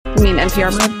mean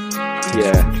NPR mode?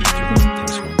 Yeah.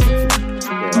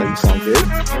 Yeah, you sound good.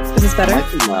 Is this better?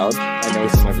 Might be loud. I know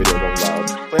some of my videos are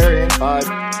loud. Claire in 5,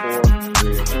 4,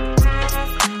 3.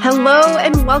 Hello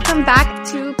and welcome back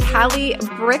to Cali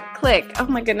Brick Click. Oh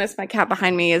my goodness, my cat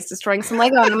behind me is destroying some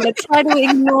Lego and I'm going to try to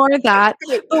ignore that.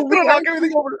 But we knock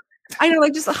everything over. I know,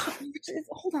 like, just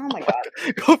hold on, oh my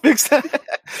God. Go fix that.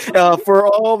 For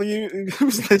all of you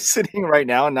who's listening right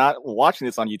now and not watching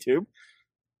this on YouTube,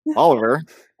 Oliver,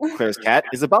 Claire's cat,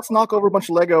 is about to knock over a bunch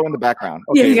of Lego in the background.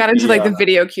 Okay, yeah, he got into like the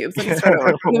video cubes. Let me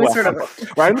start over.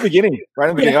 Right in the beginning.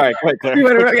 All right, go ahead,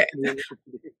 Claire.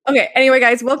 Okay, anyway,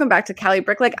 guys, welcome back to Cali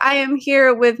Brick. I am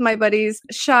here with my buddies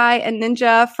Shy and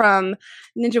Ninja from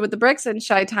Ninja with the Bricks and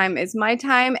Shy Time is My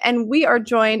Time. And we are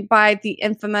joined by the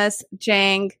infamous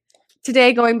Jang.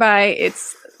 Today, going by,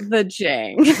 it's the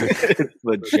Jang. It's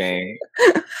the Jang.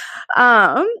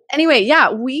 Anyway,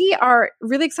 yeah, we are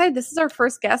really excited. This is our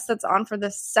first guest that's on for the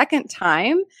second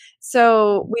time.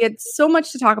 So we had so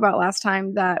much to talk about last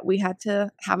time that we had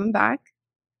to have him back.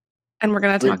 And we're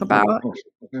going to talk about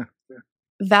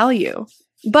value.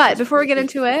 But before we get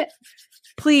into it,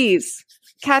 please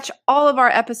catch all of our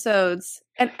episodes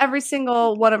and every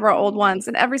single one of our old ones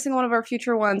and every single one of our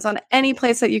future ones on any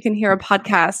place that you can hear a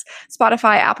podcast,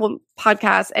 Spotify, Apple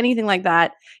Podcasts, anything like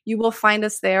that. You will find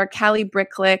us there, Cali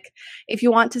Brick Click. If you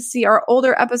want to see our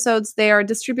older episodes, they are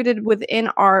distributed within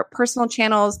our personal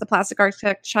channels, The Plastic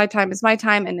Architect, Shy Time is My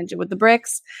Time, and Ninja with the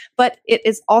Bricks. But it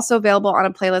is also available on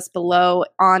a playlist below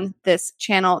on this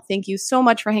channel. Thank you so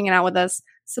much for hanging out with us.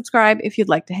 Subscribe if you'd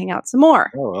like to hang out some more.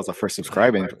 Oh, that was the first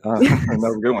subscribing.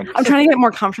 Another good one. I'm trying to get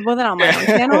more comfortable than on my own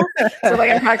channel. So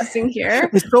I'm practicing here.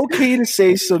 It's okay to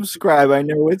say subscribe. I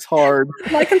know it's hard.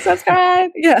 Like and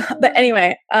subscribe. Yeah. But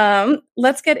anyway,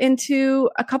 let's get into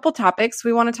a couple topics.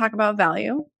 We want to talk about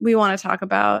value. We want to talk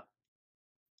about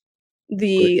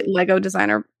the Lego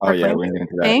designer. Oh, yeah. We're going to get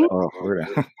into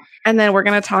that. Oh, and then we're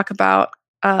going to talk about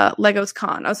Lego's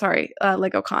Con. Oh, sorry,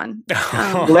 Lego Con.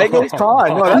 Lego's Con.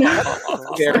 No, that's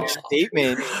a fair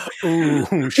statement.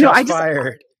 Ooh, shots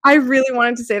fired. I really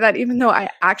wanted to say that, even though I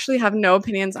actually have no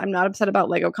opinions. I'm not upset about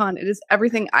Lego Con. It is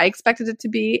everything I expected it to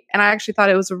be, and I actually thought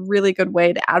it was a really good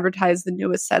way to advertise the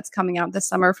newest sets coming out this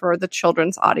summer for the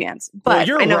children's audience. But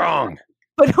you're wrong.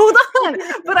 But hold on.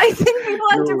 But I think people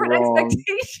have different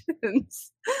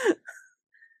expectations.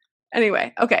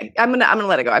 Anyway, okay, I'm gonna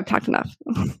let it go. I've talked enough.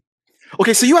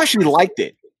 Okay, so you actually liked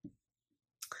it.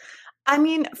 I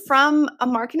mean, from a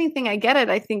marketing thing, I get it.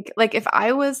 I think, like, if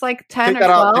I was like 10 take or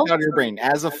 12... Take out of your brain.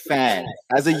 As a fan,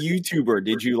 as a YouTuber,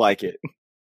 did you like it?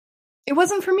 It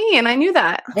wasn't for me, and I knew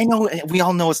that. I know. We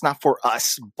all know it's not for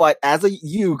us. But as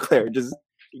Claire,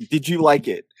 did you like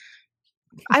it?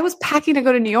 I was packing to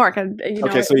go to New York.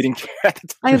 Okay, so you didn't care at the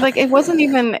time. It wasn't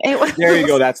even... There you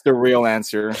go. That's the real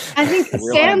answer. I think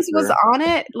Sans was on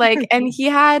it, and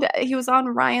he was on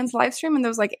Ryan's live stream, and there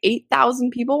was like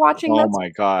 8,000 people watching. Oh my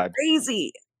God.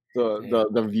 Crazy.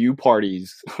 The view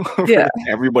parties. Yeah.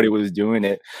 Everybody was doing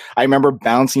it. I remember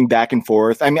bouncing back and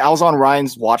forth. I mean, I was on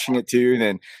Ryan's watching it too, and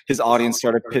then his audience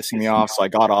started pissing me off, so I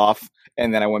got off.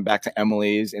 And then I went back to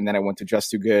Emily's, and then I went to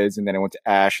Just Too Goods, and then I went to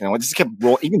Ash, and I just kept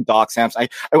rolling. Even Doc Sam's. I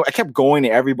kept going to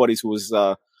everybody's who was,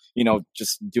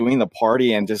 just doing the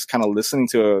party and just kind of listening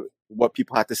to what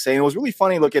people had to say. And it was really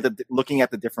funny looking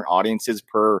at the different audiences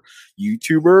per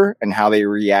YouTuber and how they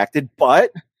reacted.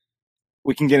 But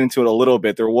we can get into it a little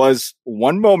bit. There was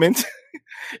one moment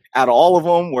at all of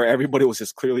them where everybody was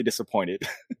just clearly disappointed,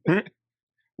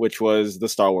 which was the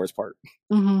Star Wars part.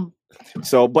 Mm-hmm.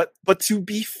 So, but to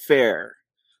be fair,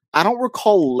 I don't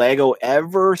recall Lego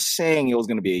ever saying it was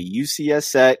going to be a UCS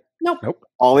set. Nope.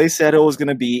 All they said it was going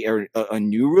to be a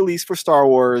new release for Star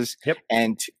Wars. Yep.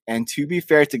 And to be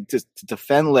fair, to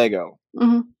defend Lego,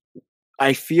 mm-hmm.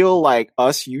 I feel like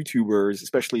us YouTubers,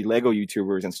 especially Lego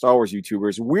YouTubers and Star Wars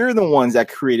YouTubers, we're the ones that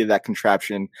created that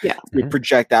contraption to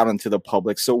project out into the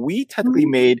public. So we technically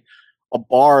made a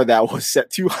bar that was set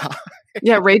too high.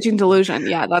 Yeah, Raging Delusion.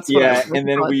 Yeah, that's what and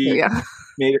then we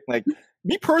made it like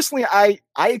me personally. I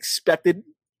expected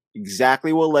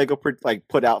exactly what Lego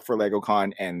put out for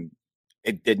LegoCon, and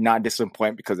it did not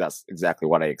disappoint because that's exactly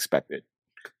what I expected.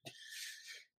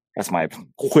 That's my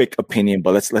quick opinion,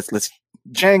 but let's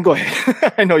Jan, go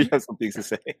ahead. I know you have some things to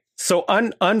say. So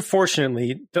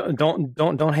unfortunately,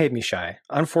 don't hate me, Shy.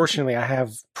 Unfortunately, I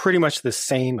have pretty much the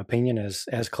same opinion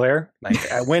as Claire.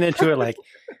 Like I went into it like,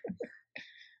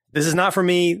 this is not for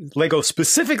me. Lego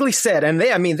specifically said, and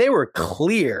they were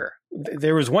clear.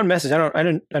 There was one message. I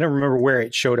don't remember where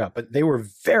it showed up, but they were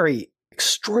very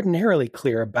extraordinarily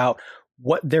clear about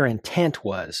what their intent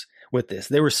was with this.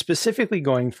 They were specifically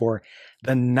going for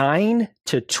the 9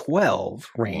 to 12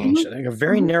 range, like a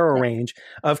very narrow range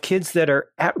of kids that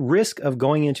are at risk of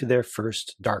going into their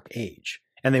first dark age.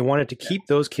 And they wanted to keep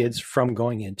those kids from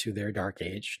going into their dark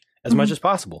age as much as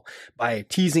possible by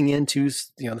teasing into,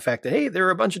 the fact that, hey, there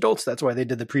are a bunch of adults. That's why they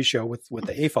did the pre-show with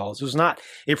the AFALs. It was not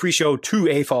a pre-show to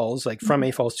AFALs, like from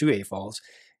AFALs to AFALs.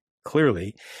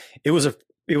 Clearly, it was a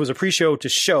pre-show to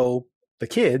show the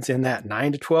kids in that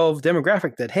 9 to 12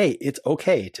 demographic that, hey, it's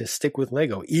okay to stick with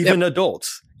Lego, even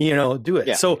adults, do it.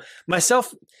 Yeah. So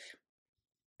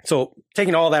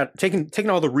taking all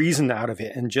the reason out of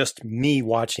it and just me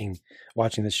watching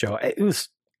this show, it was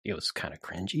kind of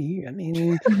cringy. I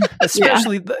mean,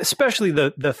 especially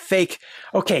the fake,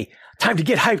 okay, time to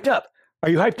get hyped up. Are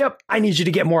you hyped up? I need you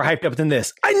to get more hyped up than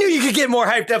this. I knew you could get more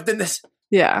hyped up than this.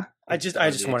 Yeah. I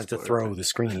just wanted to throw the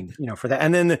screen, for that.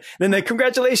 And then the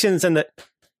congratulations and the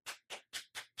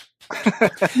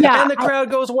and the crowd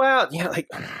goes wild.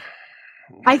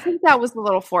 I think that was a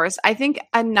little forced. I think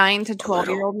a 9 to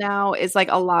 12-year-old now is like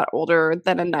a lot older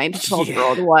than a 9 to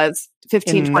 12-year-old was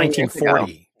 15, 20 years ago.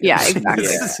 Yeah, exactly.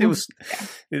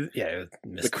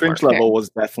 The cringe level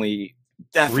was definitely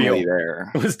real. There.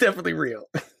 It was definitely real.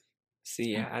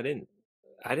 See, I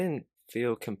didn't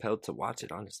feel compelled to watch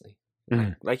it, honestly.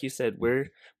 Like you said, we're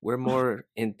more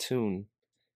in tune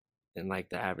than like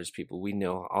the average people. We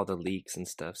know all the leaks and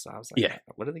stuff. So I was like,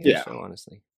 what are they going to show?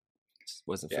 Honestly, it just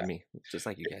wasn't for me. Just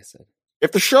like you guys said.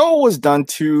 If the show was done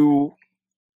 2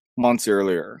 months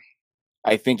earlier,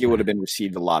 I think it would have been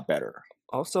received a lot better.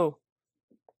 Also,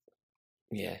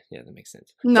 that makes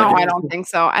sense. No, I don't think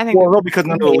so. I think because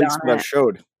none of the leaks would have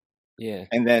showed. Yeah,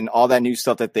 and then all that new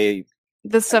stuff that they.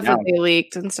 The stuff that they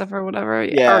leaked and stuff or whatever.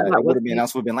 Yeah, or that would have been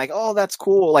announced. Would have been like, oh, that's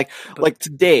cool. Like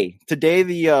today,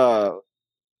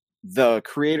 the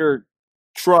creator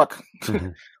truck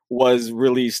was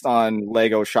released on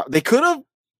Lego Shop. They could have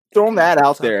thrown that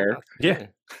out there,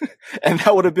 and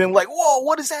that would have been like, whoa,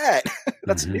 what is that?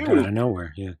 That's new out of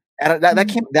nowhere. Yeah, and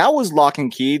that was lock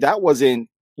and key. That wasn't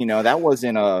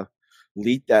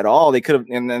leaked at all. They could have,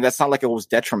 and that's not like it was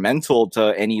detrimental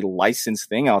to any licensed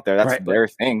thing out there. That's their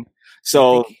thing.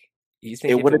 So you think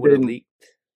it would have been leaked,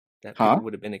 that people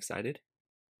would have been excited?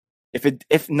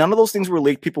 If none of those things were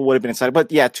leaked, people would have been excited.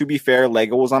 But yeah, to be fair,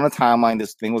 Lego was on a timeline.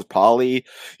 This thing was probably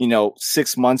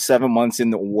 6 months, 7 months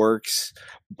in the works.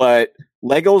 But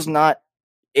Lego's not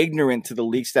ignorant to the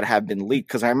leaks that have been leaked.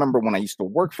 Because I remember when I used to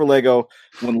work for Lego,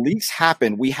 when leaks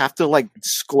happen, we have to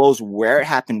disclose where it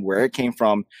happened, where it came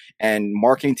from, and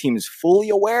marketing team is fully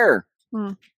aware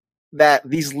that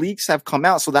these leaks have come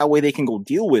out, so that way they can go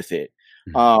deal with it.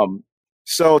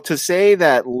 So to say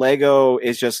that Lego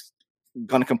is just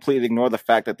going to completely ignore the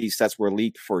fact that these sets were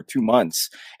leaked for 2 months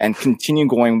and continue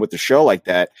going with the show like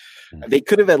that, they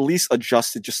could have at least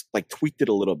adjusted, just tweaked it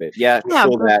a little bit. Show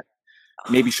that,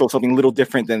 maybe show something a little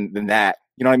different than that.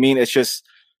 You know what I mean? It's just.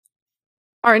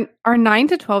 Are 9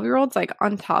 to 12-year-olds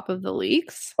on top of the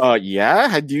leaks?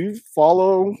 Yeah. Do you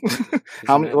follow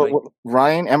how many?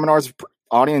 Ryan M&R's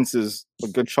audience is a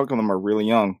good chunk of them are really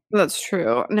young. That's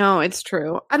true. No, it's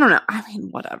true. I don't know. I mean,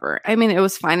 whatever. I mean, it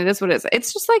was fine. It is what it is.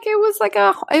 It's just it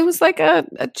was like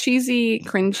a cheesy,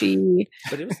 cringy.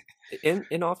 But it was,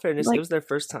 in all fairness, it was their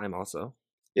first time. Also,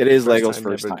 it is Lego's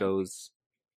first time. Goes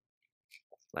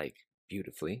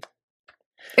beautifully.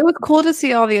 It was cool to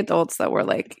see all the adults that were all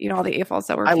the AFALs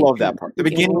that were. I love that part. The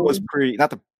beginning was not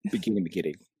the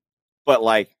beginning, but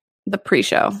the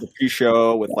pre-show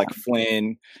with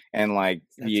Flynn and the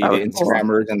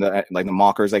Instagrammers and the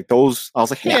mockers, those. I was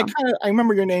like, hey, I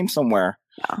remember your name somewhere.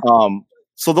 Yeah.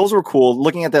 So those were cool.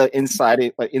 Looking at the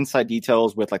inside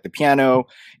details with the piano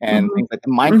and things like the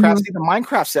Minecraft. See, the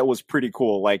Minecraft set was pretty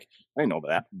cool. I didn't know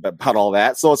about all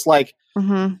that. So it's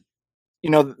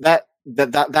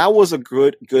that was a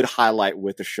good highlight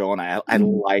with the show, and I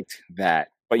liked that.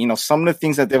 But some of the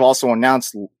things that they've also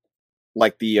announced,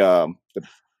 like the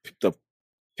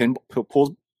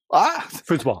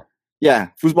foosball. Yeah,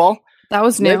 foosball. That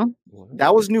was new.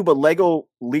 That was new, but Lego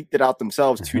leaked it out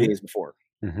themselves 2 days before.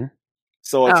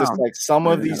 So it's just some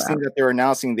of these things that they're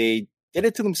announcing, they did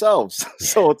it to themselves.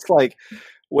 So it's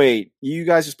wait, you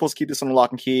guys are supposed to keep this on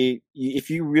lock and key. If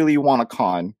you really want a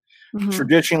con,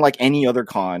 traditionally like any other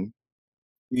con,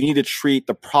 you need to treat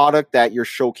the product that you're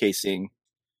showcasing,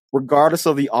 regardless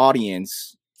of the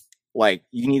audience,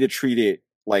 you need to treat it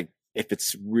if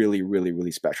it's really, really,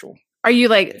 really special. Are you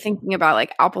thinking about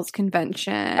Apple's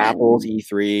convention, Apple's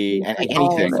E3, and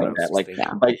anything like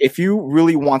that? If you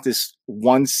really want this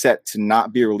one set to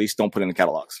not be released, don't put it in the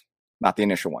catalogs. Not the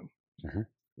initial one.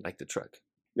 Like the truck.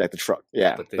 Like the truck.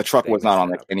 Yeah, the truck was not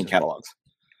on any catalogs.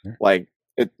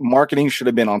 Marketing should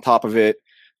have been on top of it.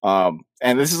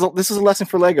 And this is a lesson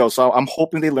for Lego. So I'm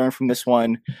hoping they learn from this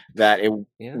one that it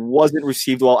wasn't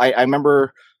received well. I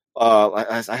remember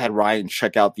I had Ryan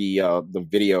check out their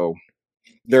video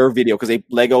because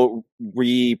Lego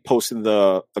reposted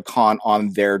the con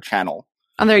on their channel.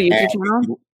 On their YouTube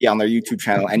channel? Yeah, on their YouTube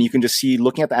channel. And you can just see,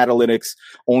 looking at the analytics,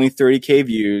 only 30K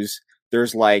views.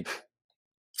 There's like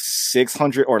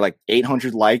 600 or like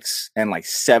 800 likes and like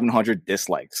 700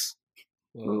 dislikes.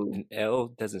 Well, an L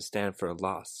doesn't stand for a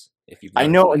loss. I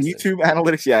know in YouTube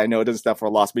analytics, I know it doesn't stand for a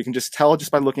loss, but you can just tell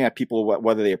just by looking at people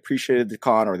whether they appreciated the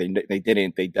con or they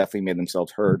didn't. They definitely made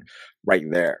themselves heard right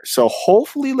there. So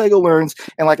hopefully Lego learns.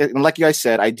 And like you guys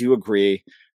said, I do agree.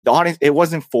 The audience, it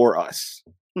wasn't for us.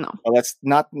 No. But let's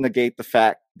not negate the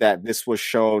fact that this was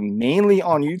shown mainly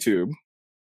on YouTube,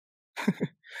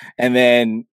 and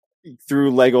then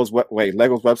through Lego's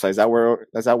website. Is that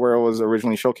where it was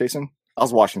originally showcasing? I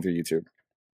was watching through YouTube.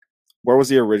 Where was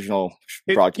the original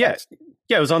broadcast?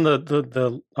 Yeah, it was on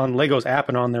the on Lego's app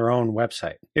and on their own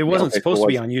website. It wasn't supposed to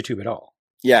be on YouTube at all.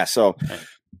 Yeah, so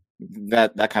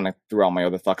that kind of threw out my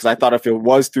other thought, because I thought if it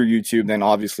was through YouTube, then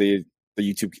obviously the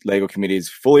YouTube Lego community is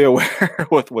fully aware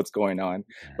with what's going on.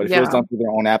 But if it was done through their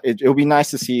own app, it would be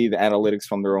nice to see the analytics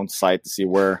from their own site to see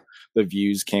where the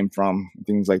views came from,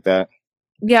 things like that.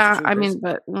 Yeah, I mean,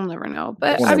 but we'll never know.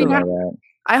 But I mean,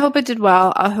 I hope it did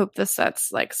well. I hope the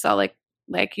sets sell like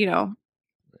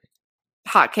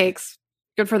hotcakes.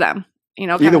 Good for them.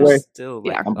 Either way, still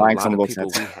I'm buying some of those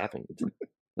people sets. we haven't.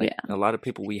 A lot of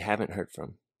people we haven't heard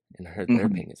from and heard their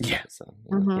opinions. Yeah. So,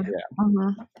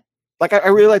 Like I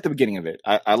really like the beginning of it.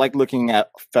 I like looking at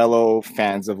fellow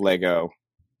fans of Lego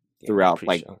throughout,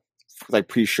 pre-show. like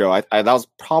pre-show. That was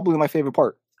probably my favorite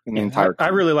part in the entire. I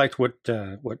really liked what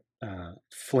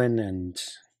Flynn and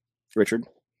Richard,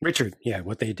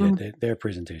 what they did. Their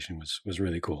presentation was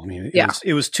really cool. I mean,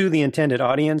 it was to the intended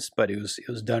audience, but it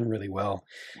was done really well.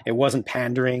 It wasn't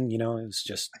pandering, it was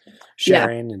just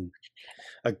sharing and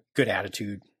a good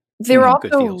attitude. They were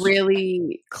also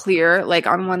really clear, like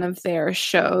on one of their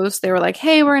shows, they were like,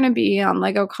 hey, we're going to be on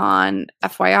LegoCon.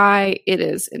 FYI, it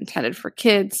is intended for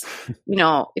kids.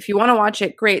 If you want to watch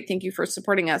it, great. Thank you for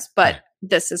supporting us. But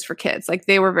this is for kids. Like,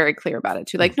 they were very clear about it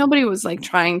too. Like, nobody was like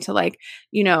trying to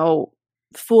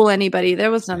fool anybody. There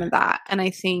was none of that. And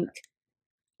I think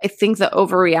the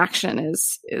overreaction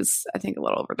is I think a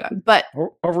little overdone, but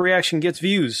overreaction gets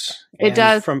views. It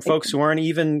does from folks who aren't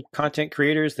even content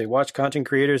creators. They watch content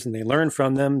creators and they learn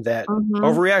from them that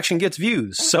overreaction gets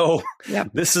views. So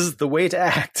this is the way to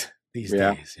act these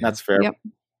days. That's fair. Yep.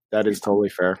 That is totally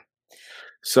fair.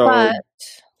 So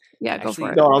go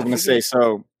for it. No, I was going to say,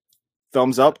 so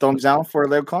thumbs up, thumbs down for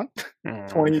LegoCon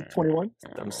 2021.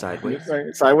 Thumbs sideways.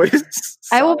 Sideways.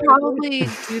 I will probably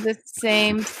do the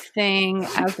same thing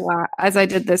as I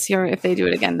did this year if they do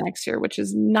it again next year, which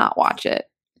is not watch it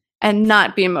and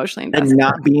not be emotionally invested. And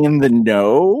not be in the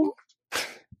know?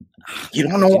 You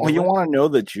don't know. You want to know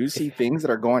the juicy things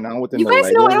that are going on within. You guys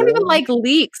know I don't even like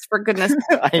leaks. For goodness,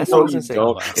 I know you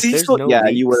don't.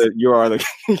 You are the.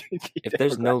 If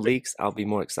there's no leaks, I'll be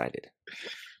more excited.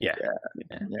 Yeah.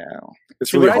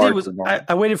 It's really what hard. I did was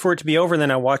I waited for it to be over, and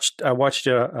then I watched a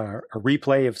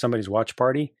replay of somebody's watch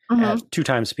party at 2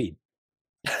 times speed.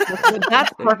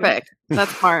 That's perfect.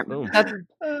 That's smart. You're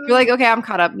like, okay, I'm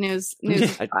caught up. News.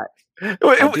 It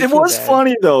was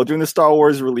funny though during the Star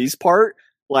Wars release part.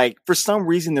 Like, for some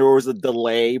reason, there was a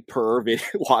delay per video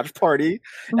watch party,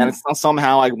 and it's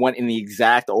somehow I went in the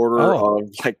exact order of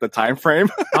like the time frame.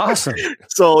 Awesome.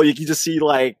 So you can just see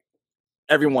like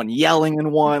everyone yelling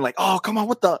in one, like, "Oh, come on,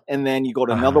 what the?" And then you go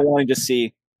to another one and just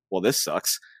see, "Well, this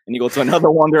sucks." And you go to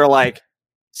another one, they're like,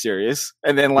 "Serious?"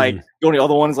 And then like go to the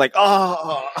other one, is like,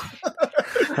 "Oh."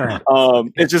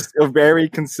 It's just a very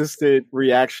consistent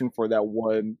reaction for that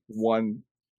one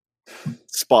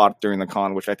spot during the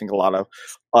con, which I think a lot of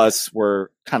us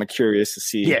were kind of curious to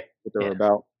see what they were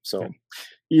about. So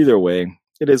either way,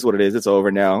 it is what it is. It's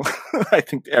over now. I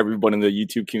think everyone in the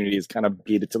YouTube community has kind of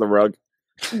beat it to the rug.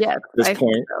 Yes, at this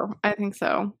point. I think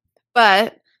so.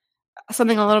 But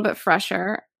something a little bit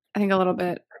fresher, I think a little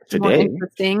bit more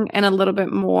interesting and a little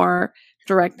bit more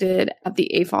directed at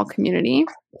the AFOL community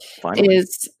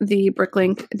is the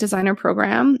Bricklink Designer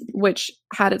Program, which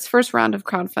had its first round of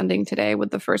crowdfunding today with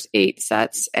the first 8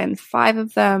 sets, and 5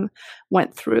 of them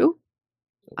went through.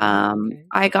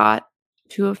 I got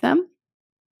 2 of them.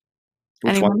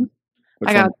 Which one?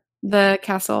 I got the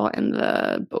castle and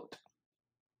the boat.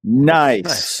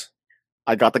 Nice.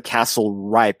 I got the castle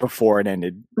right before it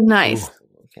ended. Nice.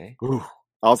 Ooh, okay. Ooh.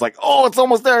 I was like, "Oh, it's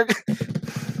almost there."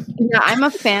 Yeah, I'm a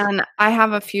fan. I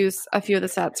have a few of the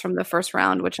sets from the first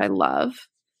round, which I love.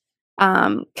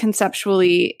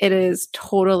 conceptually, it is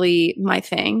totally my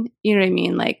thing. You know what I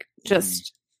mean? Like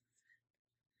just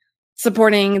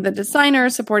supporting the designer,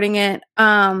 supporting it.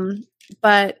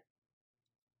 But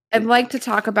I'd like to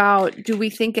talk about, do we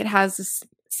think it has the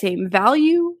same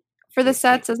value for the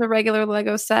sets as a regular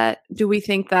Lego set? Do we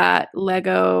think that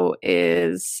Lego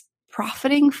is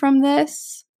profiting from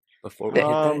this? Before we hit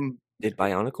that, did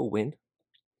Bionicle win?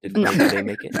 Did they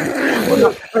make it?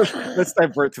 Let's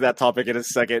divert to that topic in a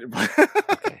second. Okay.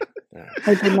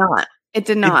 It did not. It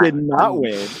did not. It did not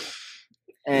win.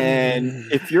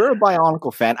 And if you're a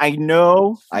Bionicle fan, I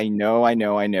know,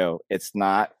 it's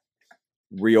not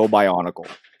real Bionicle.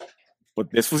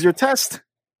 But this was your test.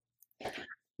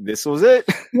 This was it.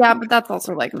 Yeah, but that's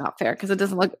also like not fair because it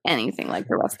doesn't look anything like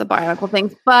the rest of the Bionicle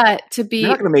things. But to be, you're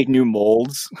not going to make new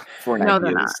molds for an no, idea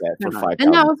they're not. set They're for not. $5,000.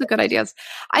 And that was a good ideas.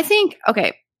 I think.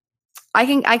 Okay, I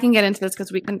can get into this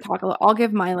because we can talk a little. I'll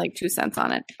give my like 2 cents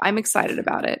on it. I'm excited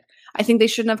about it. I think they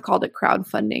shouldn't have called it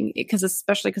crowdfunding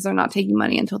especially because they're not taking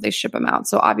money until they ship them out.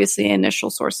 So obviously, initial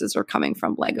sources are coming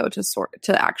from Lego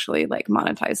to actually like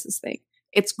monetize this thing.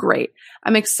 It's great.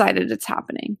 I'm excited it's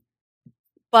happening.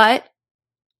 But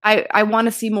I want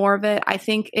to see more of it. I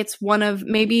think it's one of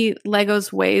maybe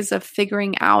Lego's ways of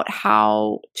figuring out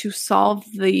how to solve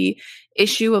the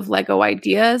issue of Lego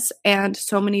ideas and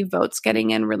so many votes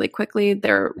getting in really quickly.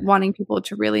 They're wanting people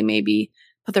to really maybe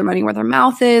put their money where their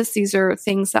mouth is. These are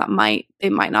things that they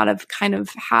might not have kind of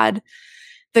had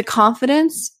the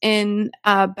confidence in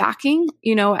backing,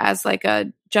 as like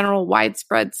a general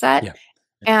widespread set. Yeah.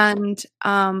 And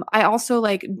I also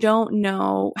like don't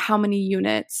know how many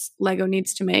units Lego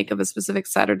needs to make of a specific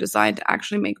set or design to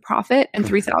actually make profit. And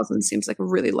 3,000 seems like a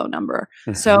really low number.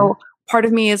 Mm-hmm. So part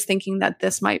of me is thinking that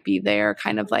this might be their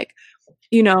kind of like,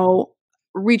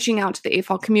 reaching out to the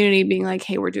AFOL community, being like,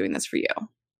 hey, we're doing this for you.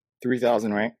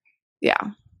 3,000, right? Yeah.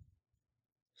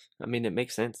 I mean, it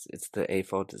makes sense. It's the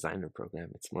AFOL designer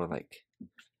program. It's more like.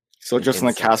 So just in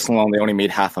the castle alone, they only made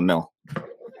 $500,000.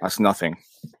 That's nothing.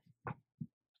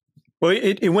 Well,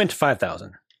 it went to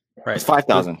 5,000, right? It's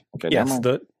 5,000. Okay. Yes,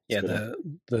 the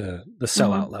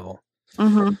sellout level,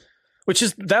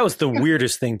 that was the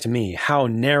weirdest thing to me. How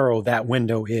narrow that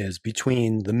window is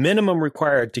between the minimum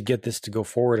required to get this to go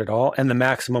forward at all and the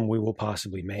maximum we will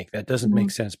possibly make. That doesn't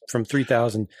make sense. From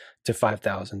 3,000 to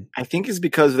 5,000. I think it's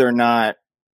because they're not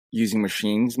using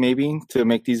machines, maybe, to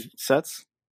make these sets.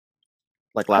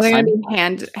 Like last time,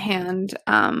 hand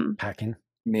packing.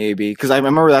 Maybe because I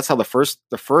remember that's how the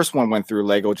first one went through.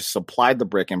 Lego just supplied the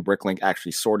brick, and Bricklink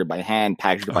actually sorted by hand,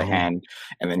 packaged it by hand,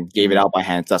 and then gave it out by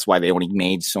hand. So that's why they only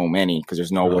made so many, because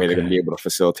there's no way they're going to be able to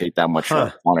facilitate that much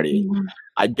quantity. Mm-hmm.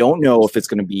 I don't know if it's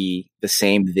going to be the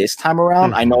same this time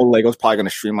around. Mm-hmm. I know Lego's probably going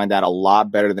to streamline that a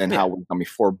lot better than how we've done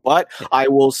before. But I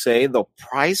will say the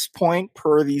price point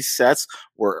per these sets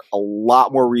were a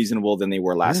lot more reasonable than they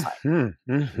were last time.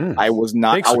 Mm-hmm. I was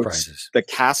not. Big surprises. The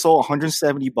castle,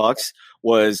 $170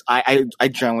 was. I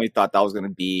generally thought that was going to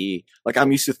be like,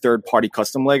 I'm used to third party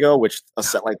custom Lego, which a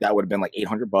set like that would have been like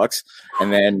 $800,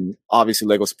 and then obviously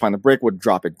Lego supplying the brick would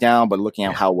drop it down. But looking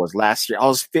at how it was last year, I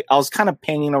was kind of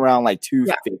painting around like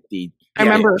 $250. I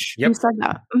remember you said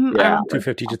that. Mm-hmm. Yeah,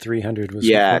 $250 to $300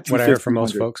 was what I heard from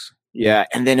most folks. Yeah,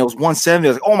 and then it was $170. I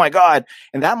was like, oh my god!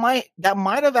 And that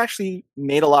might have actually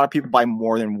made a lot of people buy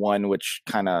more than one, which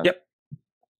kind of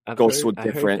goes to a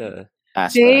different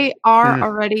aspect. They are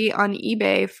already on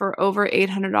eBay for over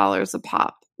 $800 a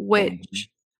pop, which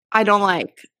I don't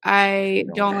like. I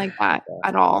don't like that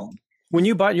at all. When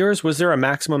you bought yours, was there a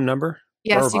maximum number?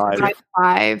 Yes, you could buy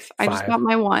 5. I just got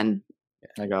my 1.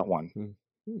 I got 1.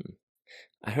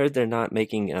 I heard they're not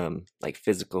making like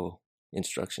physical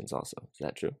instructions also. Is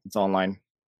that true? It's online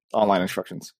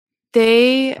instructions.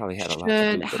 They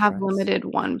should have limited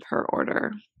 1 per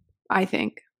order, I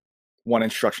think. 1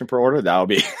 instruction per order? That would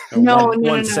be no.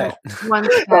 set. 1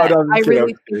 set. I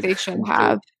really think they should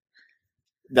have.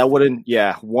 That wouldn't.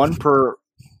 Yeah, 1 per.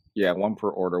 Yeah, 1 per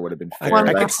order would have been fair.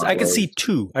 I could see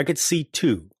 2. I could see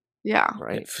 2. Yeah.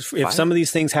 Right. If some of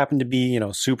these things happen to be,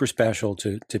 super special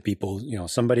to people,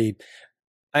 somebody,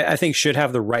 I think should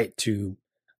have the right to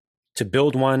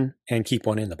build one and keep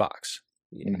one in the box.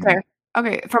 Yeah. Fair.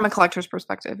 Okay. From a collector's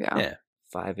perspective. Yeah. Yeah.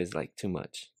 5 is like too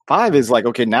much. 5 is like,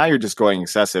 okay, now you're just going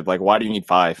excessive. Like, why do you need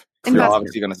 5? You're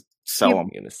obviously going to sell them.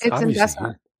 It's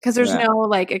investment because there's no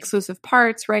like exclusive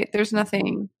parts, right? There's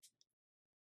nothing.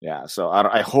 Yeah. So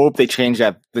I hope they change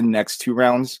that the next 2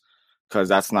 rounds, because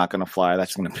that's not going to fly.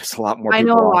 That's going to piss a lot more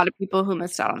people off. I know a lot of people who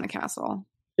missed out on the castle.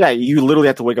 Yeah. You literally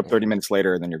have to wake up 30 minutes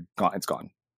later and then you're gone. It's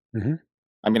gone. Mm-hmm.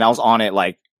 I mean, I was on it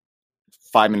like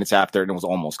 5 minutes after and it was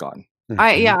almost gone.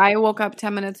 I woke up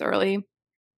 10 minutes early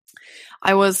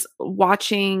I was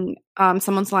watching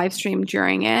someone's live stream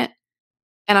during it,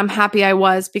 and I'm happy I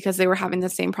was because they were having the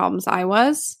same problems I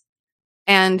was.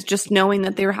 And just knowing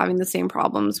that they were having the same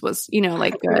problems was,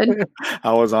 like good.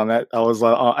 I was on that.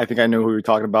 I think I knew who you were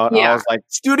talking about. Yeah. I was like,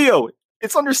 studio.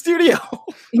 It's under studio.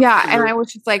 Yeah. And I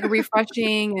was just like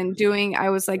refreshing and I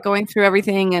was like going through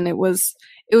everything, and it wasn't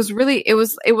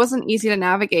easy to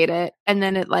navigate it. And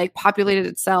then it like populated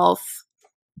itself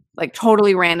like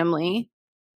totally randomly.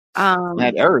 It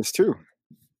had errors too.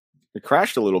 It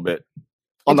crashed a little bit.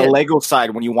 On the Lego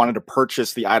side, when you wanted to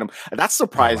purchase the item, that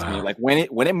surprised me. Like when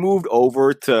it moved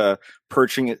over to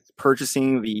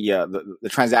purchasing the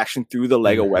transaction through the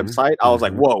Lego website, I was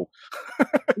like, "Whoa!"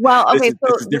 Well, okay,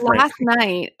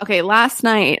 last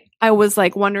night I was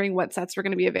like wondering what sets were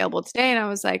going to be available today, and I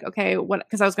was like, "Okay, what?"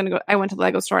 Because I was going to go. I went to the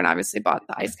Lego store and obviously bought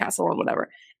the Ice Castle and whatever,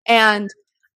 and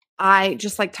I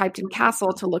just like typed in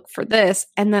castle to look for this,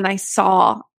 and then I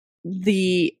saw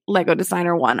the Lego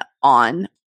Designer one on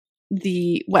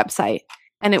the website,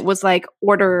 and it was like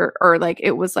order, or like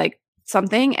it was like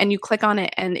something, and you click on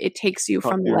it and it takes you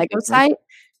from the Lego site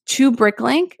to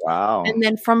Bricklink. Wow. And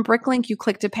then from Bricklink you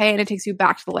click to pay and it takes you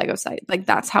back to the Lego site. Like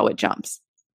that's how it jumps.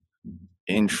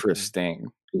 Interesting.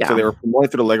 Yeah. So they were promoting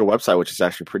through the Lego website, which is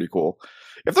actually pretty cool.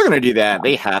 If they're going to do that,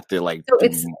 they have to like do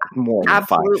it's more than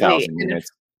 5,000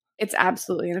 units. It's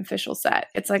absolutely an official set.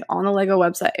 It's like on the Lego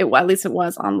website. At least it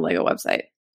was on the Lego website.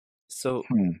 So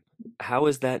how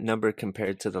is that number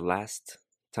compared to the last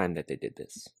time that they did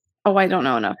this? Oh, I don't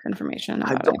know enough information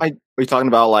about it. Are you talking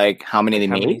about like how many they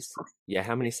made?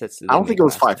 How many sets did I don't think it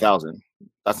was 5,000.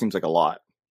 That seems like a lot.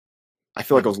 I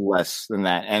feel like it was less than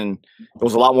that, and it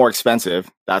was a lot more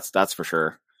expensive. That's for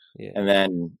sure. Yeah. And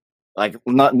then like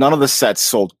none of the sets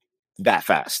sold that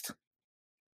fast.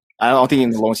 I don't think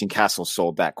even the Lone Sea Castle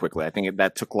sold that quickly. I think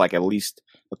that took like at least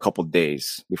a couple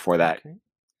days before that. Okay.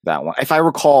 That one, if I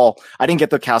recall, I didn't get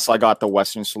the castle. I got the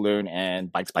Western Saloon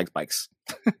and bikes, because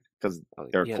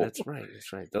they're cool. That's right.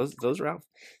 Those are out.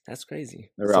 That's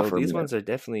crazy. They're out for these ones are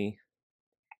definitely.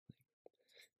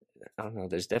 I don't know.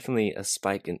 There's definitely a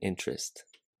spike in interest.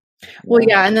 Well,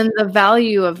 yeah, and then the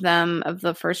value of them of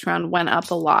the first round went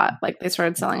up a lot. Like they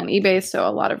started selling on eBay, so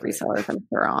a lot of resellers I'm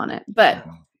sure are on it. But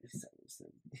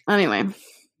anyway,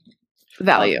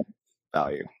 value.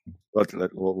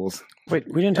 We'll Wait,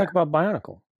 we didn't talk about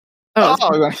Bionicle. Oh,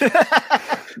 do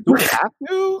we have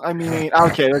to? I mean,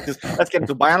 okay, let's get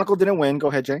into Bionicle. Didn't win. Go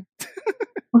ahead, Jay.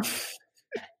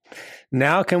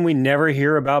 Now, can we never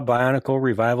hear about Bionicle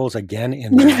revivals again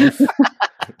in life?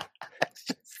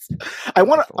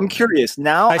 I'm curious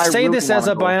now. I say really this as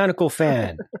a Bionicle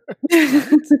fan.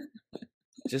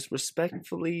 Just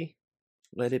respectfully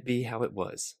let it be how it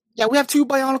was. Yeah, we have two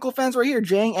Bionicle fans right here,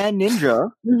 Jang and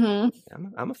Ninja. Mm-hmm.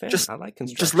 I'm a fan. I like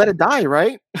construction. Just let it die,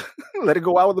 right? Let it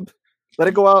go out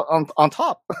on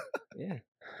top. Yeah.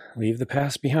 Leave the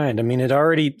past behind. I mean, they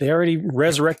already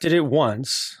resurrected it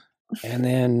once and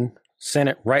then sent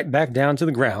it right back down to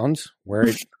the ground where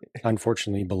it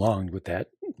unfortunately belonged with that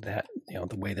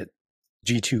the way that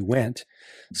G2 went.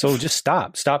 So just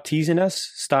stop teasing us.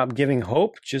 Stop giving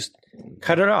hope. Just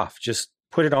cut it off. Just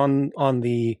put it on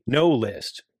the no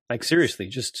list. Like seriously,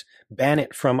 just ban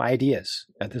it from ideas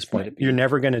at this point. You're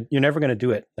never gonna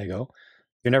do it, Lego.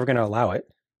 You're never gonna allow it.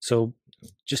 So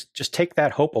just take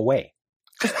that hope away.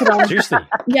 Just put on, seriously.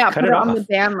 Yeah, put it on the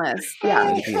ban list.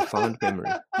 Yeah. It'll be a fond memory.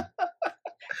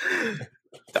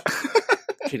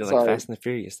 Treat it like Fast and the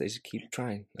Furious. They should keep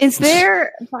trying. Is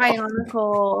there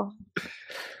Bionicle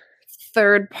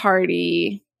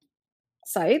third-party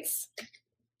sites?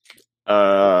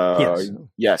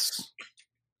 Yes.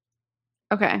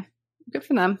 Okay, good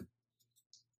for them.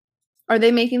 Are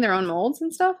they making their own molds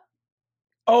and stuff?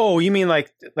 Oh, you mean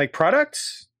like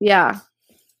products? Yeah.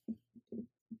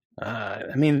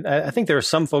 I mean, I think there are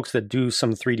some folks that do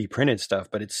some 3D printed stuff,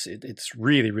 but it's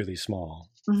really, really small.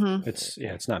 Mm-hmm.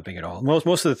 It's not big at all.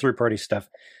 Most of the third party stuff.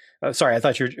 Sorry, I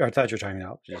thought you were talking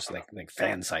about just like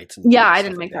fan sites. And I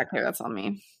didn't make that clear. That's on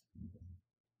me.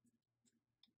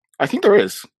 I think there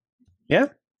is. Yeah,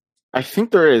 I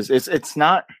think there is. It's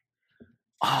not.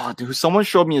 Oh, dude! Someone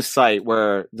showed me a site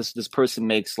where this person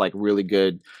makes like really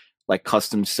good like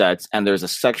custom sets, and there's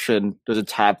a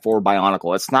tab for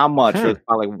Bionicle. It's not much. It's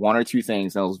probably like one or two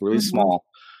things, and it was really small.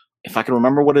 If I can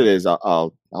remember what it is,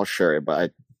 I'll share it.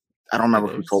 But I don't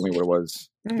remember who told me what it was.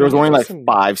 There was only like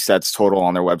 5 sets total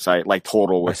on their website, like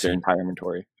total with their entire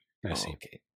inventory. I see.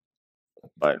 Okay.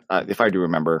 But if I do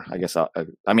remember, I guess I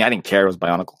didn't care. It was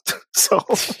Bionicle, so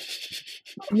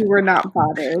you were not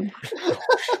bothered.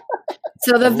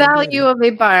 So the value of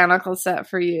a Bionicle set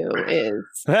for you is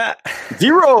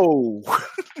 0.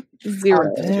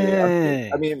 Zero.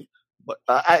 I mean, but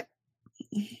I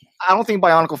don't think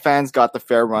Bionicle fans got the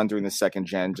fair run during the second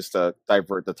gen. Just to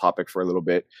divert the topic for a little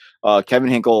bit, Kevin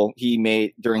Hinkle,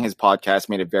 during his podcast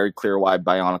made it very clear why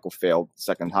Bionicle failed the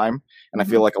second time, and I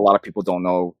feel like a lot of people don't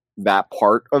know that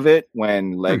part of it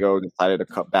when Lego decided to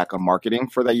cut back on marketing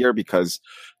for that year, because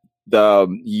the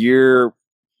year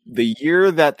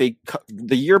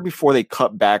before they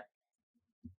cut back,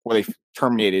 where they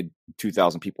terminated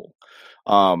 2,000 people.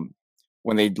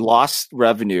 When they lost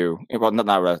revenue, well,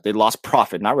 they lost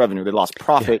profit, not revenue. They lost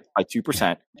profit by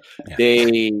 2%. Yeah.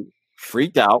 They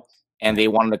freaked out and they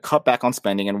wanted to cut back on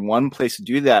spending. And one place to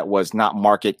do that was not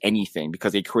market anything,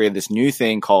 because they created this new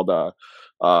thing called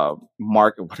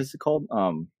what is it called?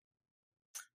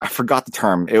 I forgot the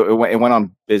term. It went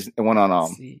on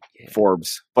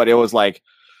Forbes, but it was like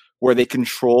where they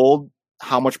controlled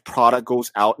how much product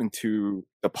goes out into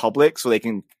the public, so they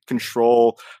can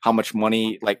control how much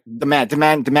money, like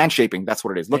demand shaping. That's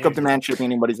what it is. Look up demand shaping.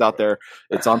 Anybody's out there,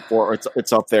 it's on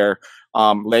it's up there.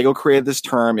 Lego created this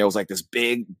term. It was like this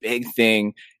big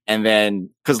thing, and then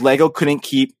because Lego couldn't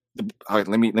keep let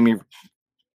me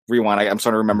rewind. I'm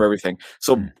starting to remember everything.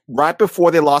 So right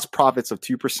before they lost profits of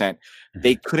 2%,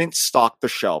 they couldn't stock the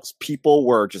shelves. People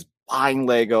were just buying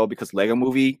Lego because Lego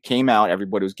Movie came out.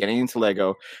 Everybody was getting into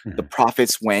Lego. The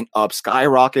profits went up,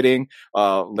 skyrocketing.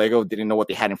 Lego didn't know what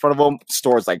they had in front of them.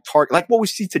 Stores like Target, like what we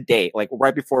see today, like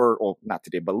right before, well, not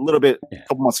today, but a little bit, a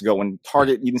couple months ago, when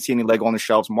Target, you didn't see any Lego on the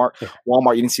shelves.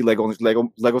 Walmart, you didn't see Lego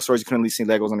stores, you couldn't really see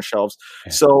Legos on the shelves.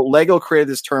 So Lego created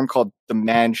this term called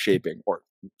demand shaping, or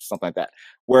something like that,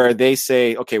 where they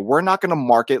say, okay, we're not going to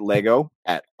market Lego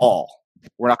at all.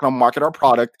 We're not going to market our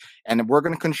product, and we're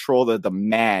going to control the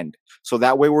demand. So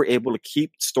that way we're able to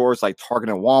keep stores like Target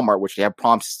and Walmart, which they have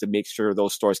promises to make sure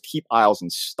those stores keep aisles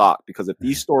in stock. Because if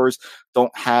these stores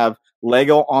don't have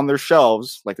Lego on their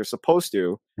shelves like they're supposed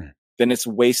to, then it's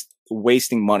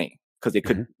wasting money, because they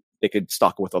could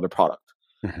stock it with other product.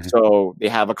 So they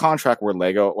have a contract where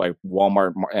Lego, like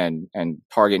Walmart and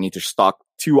Target, need to stock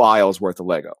 2 aisles worth of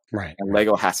Lego. Right. And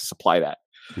Lego has to supply that.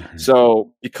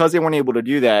 So because they weren't able to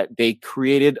do that, they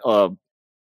created a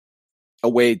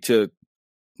way to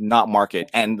not market.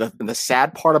 And the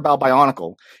sad part about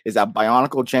Bionicle is that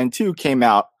Bionicle Gen 2 came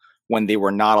out when they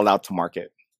were not allowed to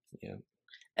market. Yeah.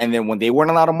 And then when they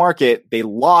weren't allowed to market, they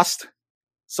lost,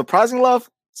 surprising enough,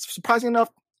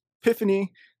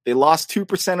 Epiphany, they lost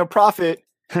 2% of profit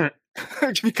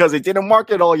because they didn't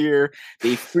market all year.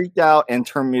 They freaked out and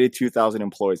terminated 2,000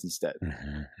 employees instead.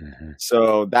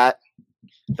 So that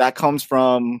comes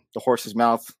from the horse's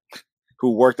mouth,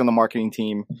 who worked on the marketing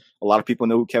team. A lot of people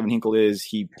know who Kevin Hinkle is.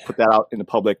 He put that out in the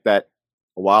public that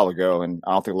a while ago, and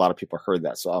I don't think a lot of people heard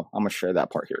that. So I'm going to share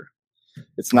that part here.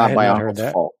 It's not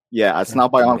Bionicle's fault. Yeah, it's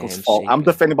not Bionicle's fault. I'm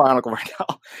defending Bionicle right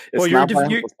now.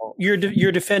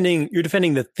 You're defending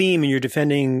the theme, and you're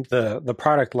defending the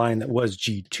product line that was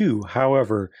G2.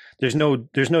 However, there's no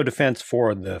defense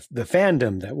for the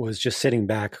fandom that was just sitting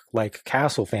back like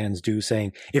Castle fans do,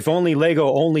 saying if only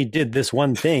Lego only did this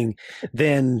one thing,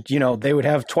 then they would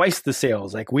have twice the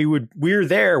sales. Like we're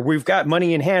there, we've got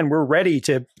money in hand, we're ready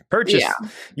to purchase.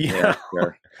 Yeah.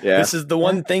 Sure. Yeah. This is the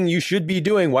one thing you should be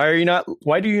doing. Why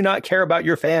do you not care about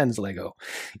your fans, Lego?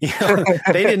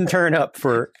 They didn't turn up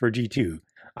for G2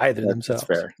 either themselves.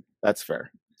 That's fair.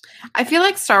 I feel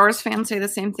like Star Wars fans say the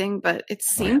same thing, but it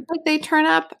seems like they turn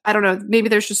up. I don't know. Maybe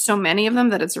there's just so many of them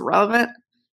that it's irrelevant.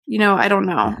 I don't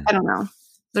know.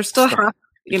 There's still half,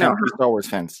 Star Wars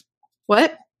fans.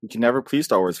 What? You can never please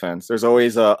Star Wars fans. There's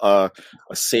always a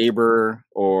saber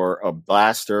or a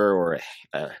blaster or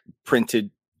a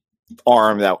printed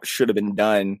arm that should have been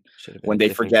done when they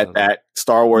forget that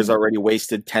Star Wars already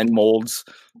wasted 10 molds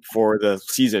for the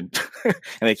season and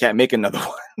they can't make another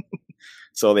one.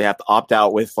 So they have to opt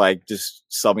out with just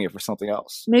subbing it for something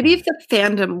else. Maybe if the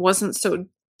fandom wasn't so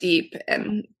deep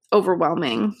and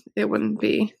overwhelming, it wouldn't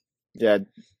be. Yeah.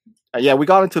 We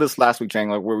got into this last week, Jang,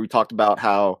 where we talked about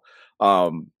how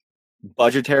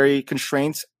budgetary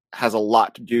constraints has a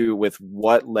lot to do with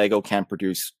what Lego can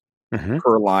produce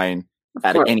per line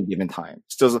at any given time.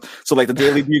 So like the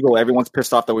Daily Bugle, everyone's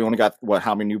pissed off that we only got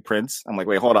how many new prints? I'm like,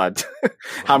 wait, hold on.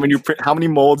 How many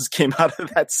molds came out of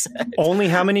that set? Only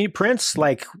how many prints?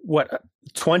 Like what?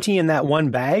 20 in that one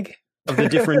bag of the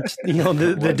different,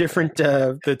 the different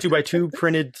the 2x2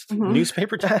 printed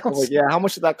newspaper tiles. Like, yeah, how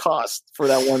much did that cost for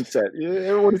that one set?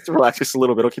 Everyone needs to relax just a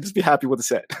little bit. Okay, just be happy with the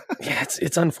set. Yeah,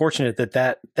 it's unfortunate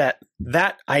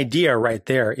that idea right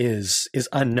there is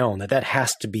unknown. That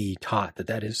has to be taught.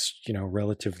 That is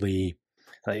relatively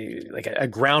like a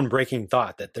groundbreaking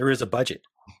thought that there is a budget.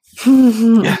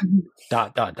 Yeah. ...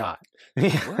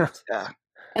 Yeah.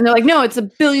 And they're like, no, it's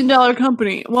 $1 billion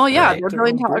company. Well, yeah, Right. they're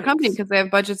a $1 billion company because they have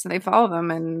budgets and they follow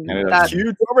them, and And that's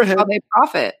huge overhead. how they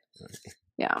profit.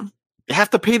 Yeah. You have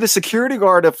to pay the security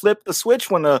guard to flip the switch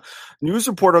when a news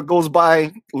reporter goes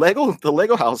by the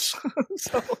Lego house.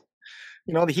 So,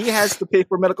 he has to pay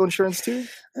for medical insurance too.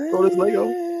 So does Lego.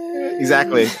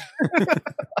 Exactly.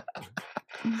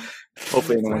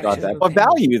 Hopefully anyone got that. But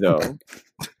value, though.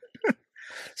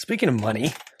 Speaking of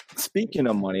money,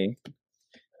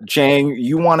 Jang,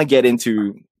 you want to get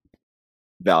into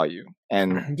value,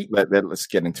 and let's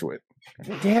get into it.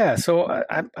 yeah. So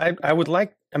I would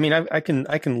like. I mean, I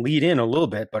can lead in a little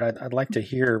bit, but I'd like to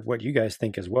hear what you guys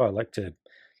think as well. I'd like to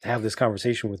have this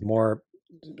conversation with more,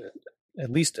 at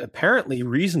least apparently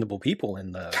reasonable people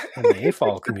in the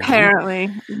AFOL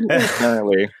community.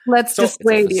 Apparently. Let's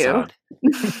dissuade you.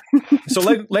 So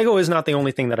Lego is not the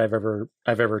only thing that I've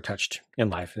ever touched in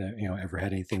life. Ever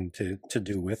had anything to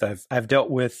do with. I've dealt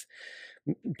with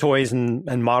toys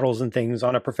and models and things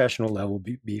on a professional level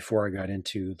before I got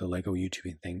into the Lego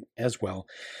YouTubing thing as well.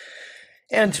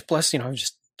 And plus, I've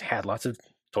just had lots of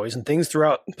toys and things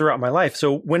throughout my life.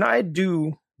 So when I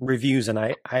do reviews, and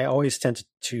I always tend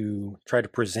to try to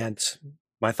present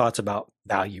my thoughts about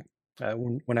value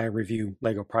when I review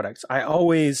Lego products, I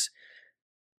always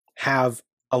have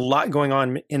a lot going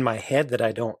on in my head that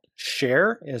I don't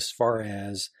share as far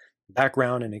as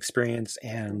background and experience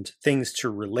and things to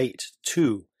relate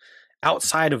to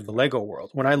outside of the Lego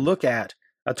world. When I look at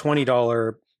a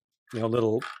 $20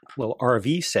 little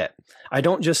RV set, I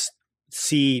don't just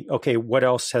see, okay, what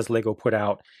else has Lego put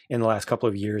out in the last couple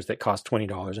of years that cost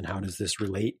 $20, and how does this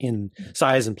relate in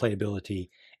size and playability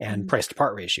and price to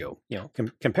part ratio?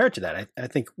 Compared to that, I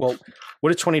think, well,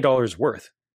 what is $20 worth?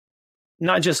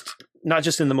 Not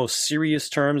just in the most serious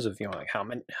terms of like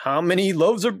how many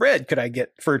loaves of bread could I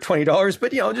get for $20,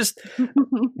 but just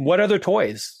what other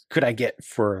toys could I get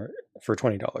for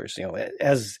 $20?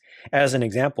 As an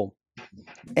example.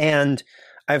 And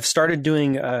I've started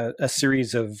doing a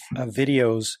series of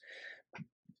videos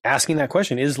asking that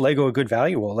question: is Lego a good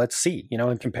value? Well, let's see.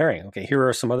 And comparing. Okay, here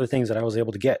are some other things that I was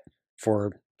able to get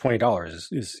for $20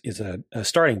 is a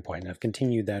starting point. And I've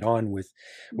continued that on with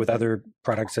other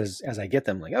products as I get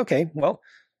them. Like, okay, well,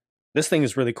 this thing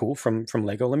is really cool from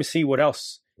Lego. Let me see what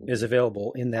else is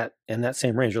available in that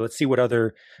same range, or let's see what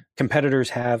other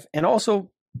competitors have, and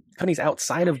also companies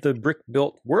outside of the brick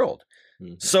built world.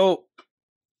 Mm-hmm. So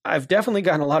I've definitely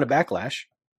gotten a lot of backlash.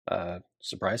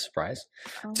 Surprise, surprise,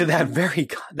 to that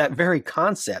very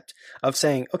concept of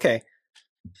saying, okay,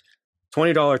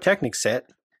 $20 Technic set,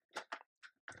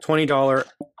 $20 2.4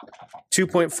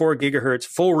 gigahertz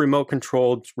full remote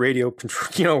controlled radio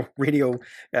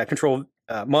controlled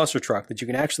monster truck that you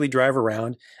can actually drive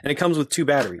around, and it comes with 2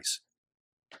 batteries.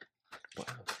 Wow.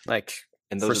 Like,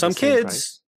 and for some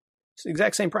kids, it's the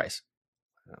exact same price.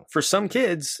 Wow. For some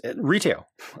kids, retail,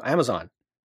 Amazon.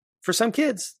 For some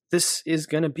kids, this is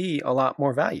going to be a lot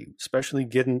more value, especially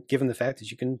given the fact that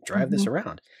you can drive this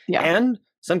around. Yeah. And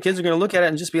some kids are going to look at it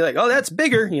and just be like, "Oh, that's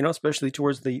bigger," especially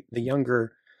towards the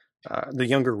younger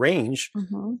range.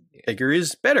 Mm-hmm. Bigger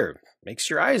is better. Makes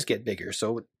your eyes get bigger,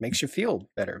 so it makes you feel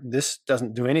better. This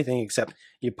doesn't do anything except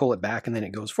you pull it back and then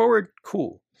it goes forward.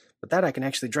 Cool. But that I can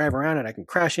actually drive around and I can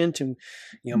crash into,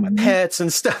 my pets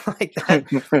and stuff like that.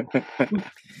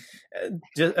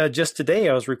 Just today,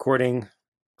 I was recording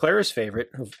Clara's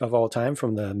favorite of all time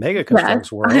from the Mega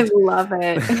Constructs world. I love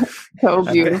it. So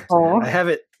beautiful. I have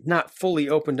it not fully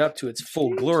opened up to its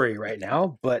full glory right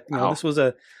now, but this was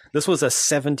a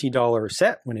 $70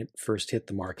 set when it first hit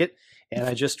the market, and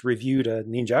I just reviewed a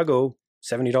Ninjago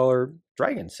 $70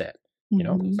 Dragon set.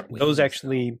 Those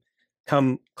actually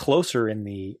come closer in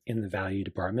the value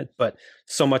department, but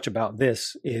so much about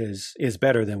this is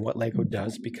better than what Lego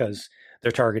does because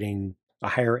they're targeting a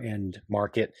higher end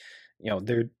market.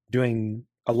 They're doing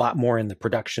a lot more in the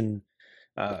production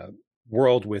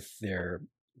world with their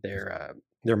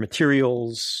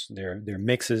materials, their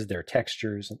mixes, their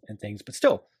textures and things, but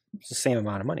still it's the same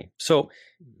amount of money. So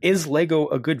is Lego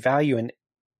a good value? And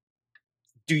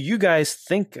do you guys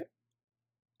think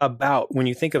about, when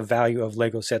you think of value of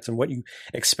Lego sets and what you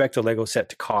expect a Lego set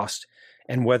to cost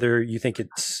and whether you think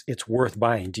it's worth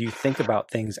buying, do you think about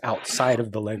things outside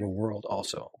of the Lego world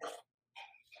also?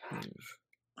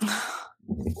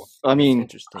 I mean,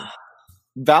 interesting.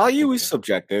 Value is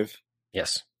subjective.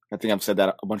 Yes. I think I've said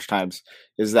that a bunch of times,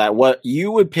 is that what you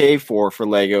would pay for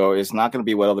Lego is not going to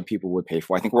be what other people would pay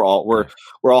for. I think we're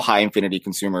all high infinity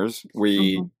consumers.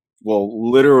 We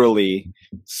will literally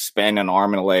spend an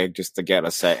arm and a leg just to get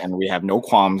a set, and we have no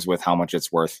qualms with how much it's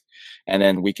worth. And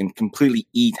then we can completely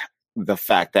eat the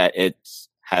fact that it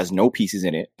has no pieces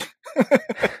in it.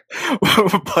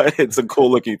 but it's a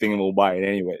cool looking thing and we'll buy it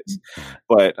anyways.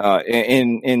 But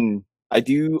in I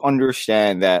do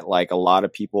understand that like a lot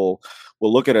of people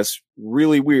will look at us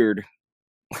really weird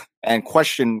and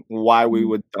question why we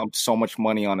would dump so much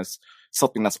money on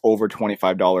something that's over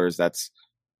 $25. That's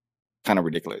kind of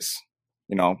ridiculous,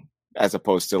 you know, as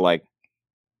opposed to like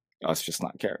us just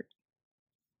not caring.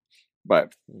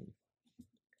 But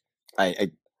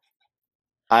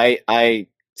I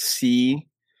see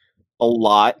a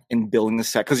lot in building the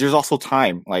set because there's also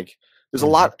time. Like there's a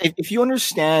lot. If you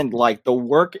understand like the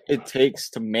work it takes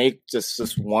to make just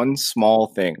this one small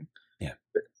thing,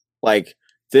 like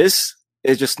this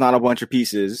is just not a bunch of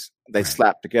pieces they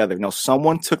slapped together. No,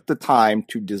 someone took the time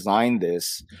to design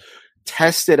this,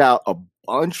 test it out a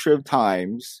bunch of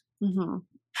times,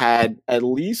 had at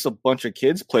least a bunch of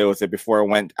kids play with it before it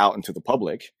went out into the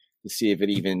public to see if it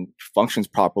even functions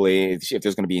properly, if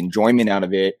there's going to be enjoyment out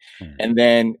of it. And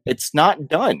then it's not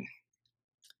done.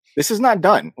 This is not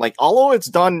done. Like, although it's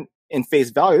done in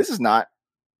face value, this is not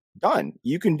done.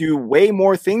 You can do way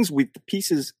more things with the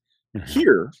pieces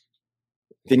here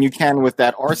than you can with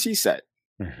that RC set.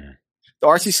 The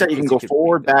RC set, you can go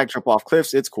forward, back, jump off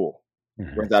cliffs. It's cool.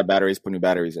 Rent out batteries, put new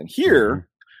batteries in. Here,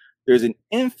 there's an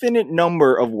infinite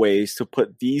number of ways to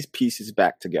put these pieces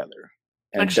back together.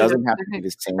 And actually, it doesn't have to be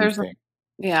the same thing.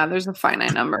 There's a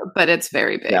finite number, but it's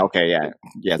very big. Yeah, okay, yeah.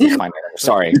 Yeah, it's a finite number.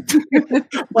 Sorry.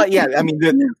 But yeah, I mean,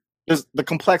 there's the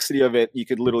complexity of it. You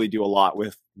could literally do a lot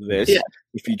with this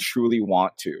if you truly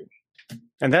want to.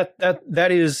 And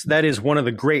that is one of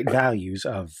the great values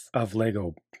of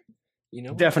Lego. You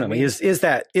know, definitely is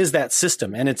that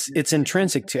system, and it's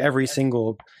intrinsic to every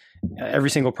single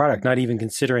product. Not even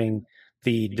considering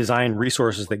the design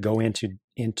resources that go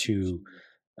into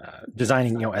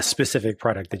designing, you know, a specific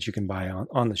product that you can buy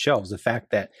on the shelves. The fact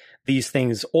that these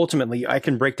things ultimately, I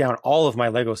can break down all of my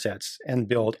Lego sets and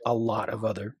build a lot of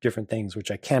other different things, which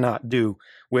I cannot do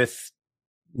with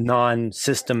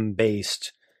non-system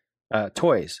based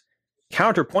toys.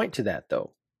 Counterpoint to that,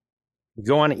 though,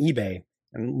 go on eBay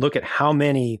and look at how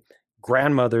many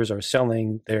grandmothers are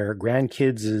selling their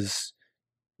grandkids'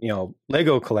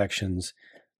 Lego collections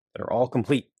that are all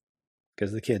complete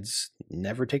because the kids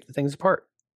never take the things apart.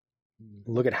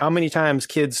 Look at how many times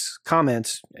kids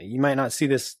comment. You might not see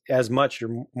this as much.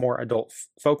 You're more adult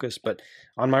focused, but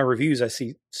on my reviews, I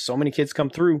see so many kids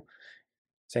come through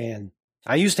saying,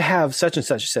 I used to have such and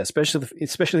such a set,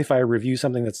 especially if I review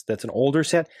something that's an older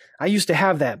set. I used to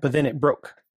have that, but then it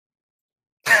broke.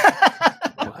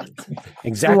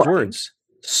 Exact words.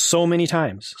 So many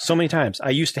times.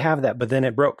 I used to have that, but then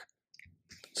it broke.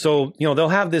 So, they'll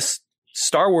have this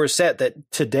Star Wars set that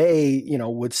today,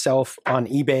 would sell on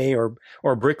eBay or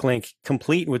Bricklink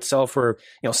complete would sell for,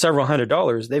 several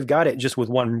 $100s. They've got it just with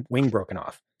one wing broken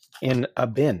off in a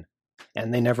bin,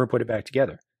 and they never put it back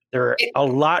together. There are a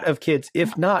lot of kids,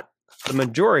 if not the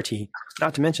majority,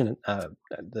 not to mention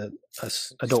the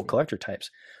adult collector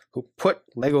types, who put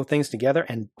Lego things together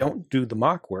and don't do the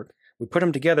mock work. We put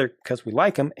them together because we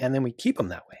like them, and then we keep them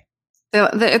that way.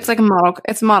 It's like a model.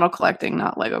 It's model collecting,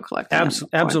 not Lego collecting.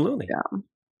 Absolutely. Yeah.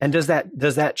 And does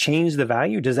that change the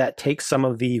value? Does that take some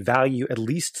of the value, at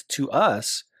least to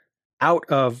us, out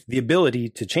of the ability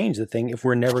to change the thing if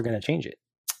we're never going to change it?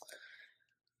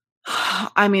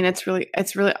 I mean, it's really.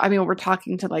 I mean, we're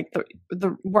talking to like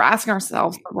we're asking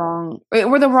ourselves we're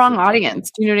the wrong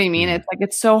audience. Do you know what I mean? It's like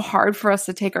it's so hard for us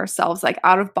to take ourselves like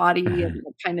out of body and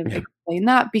kind of explain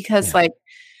that because like.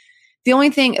 The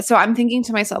only thing, so I'm thinking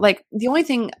to myself, like the only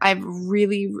thing I've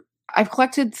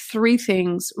collected 3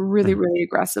 things really, really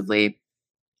aggressively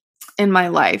in my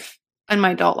life, in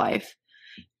my adult life.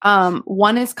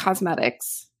 One is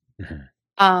cosmetics. There's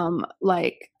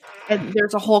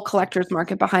a whole collector's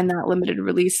market behind that, limited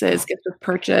releases, gift with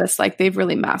purchase. Like they've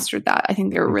really mastered that. I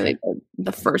think they were really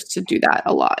the first to do that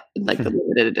a lot, like the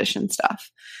limited edition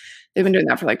stuff. They've been doing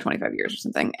that for like 25 years or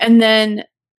something. And then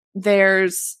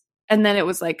it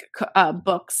was like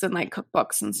books and like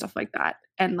cookbooks and stuff like that.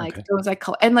 And like it was like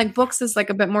and like books is like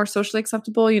a bit more socially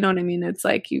acceptable. You know what I mean? It's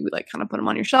like you like kind of put them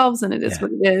on your shelves and it is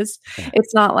what it is. Yeah.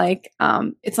 It's not like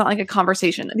a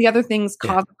conversation. The other things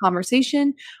cause a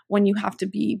conversation when you have to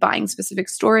be buying specific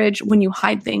storage, when you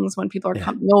hide things, when people are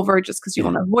coming over just because you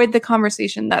want to avoid the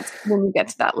conversation. That's when we get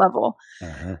to that level.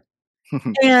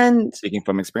 And speaking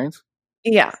from experience.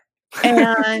 Yeah.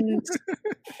 And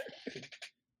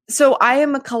so I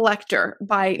am a collector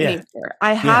by nature.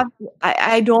 I'm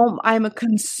a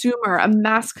consumer, a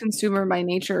mass consumer by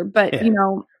nature, but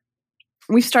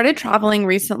we started traveling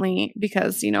recently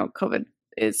because, COVID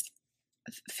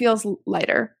feels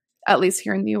lighter, at least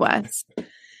here in the US.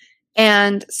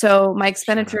 And so my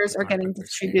expenditures are getting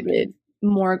distributed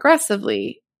more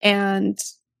aggressively, and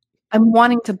I'm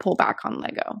wanting to pull back on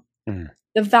Lego.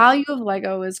 The value of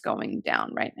Lego is going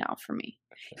down right now for me,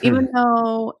 even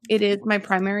though it is my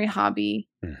primary hobby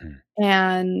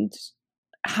and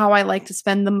how I like to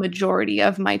spend the majority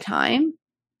of my time.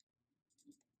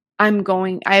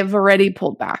 I've already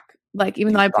pulled back. Like,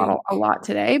 even though I bought a lot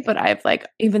today, but I've like,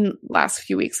 even last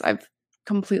few weeks, I've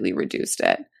completely reduced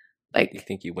it. Like, you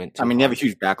think you went? You have a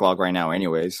huge backlog right now,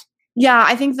 anyways. Yeah,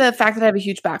 I think the fact that I have a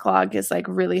huge backlog is like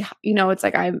really, it's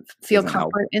like I feel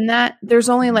comfort in that. There's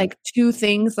only like 2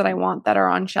 things that I want that are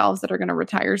on shelves that are going to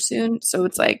retire soon. So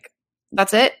it's like,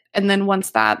 that's it. And then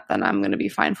once that, then I'm going to be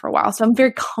fine for a while. So I'm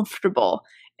very comfortable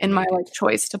in my like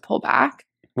choice to pull back.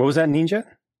 What was that, Ninja?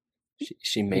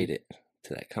 She made it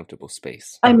to that comfortable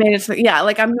space. I made it. Yeah,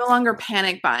 like I'm no longer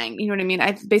panic buying. You know what I mean?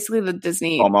 I basically the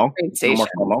Disney FOMO. train station.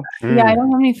 No more FOMO. Yeah, I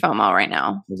don't have any FOMO right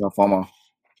now. There's no FOMO.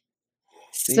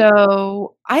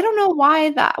 So I don't know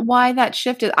why that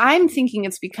shifted. I'm thinking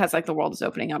it's because like the world is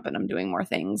opening up and I'm doing more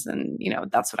things, and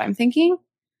that's what I'm thinking.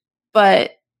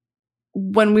 But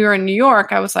when we were in New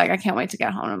York, I was like, I can't wait to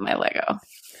get home with my Lego.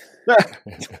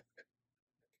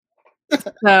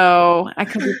 So I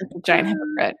could be a giant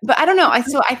hypocrite, but I don't know. I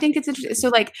think it's interesting. So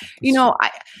like,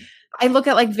 I look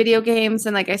at like video games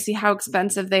and like I see how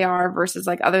expensive they are versus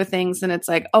like other things, and it's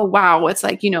like, oh wow, it's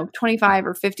like $25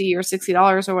 or $50 or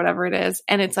 $60 or whatever it is,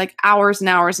 and it's like hours and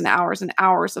hours and hours and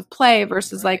hours of play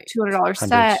versus like $200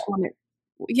 set when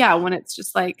it's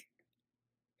just like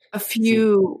a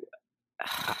few.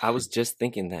 I was just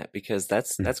thinking that because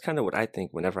that's kind of what I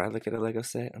think whenever I look at a Lego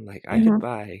set. I'm like, I could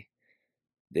buy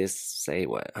this, say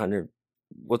what 100.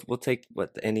 We'll take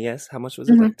what the NES. How much was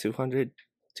it? Like 200,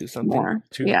 something. More.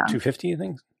 250, you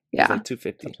think? Yeah, like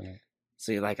 250.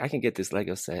 So you're like, I can get this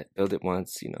Lego set, build it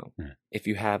once. If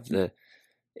you have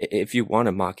if you want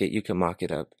to mock it, you can mock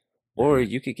it up, or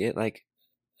you could get like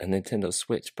a Nintendo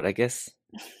Switch. But I guess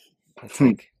that's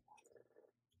like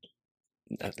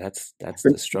that's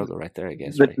the struggle right there. I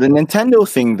guess the Nintendo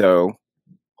thing, though,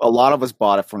 a lot of us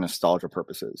bought it for nostalgia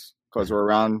purposes because we're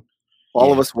around.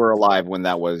 All of us were alive when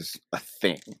that was a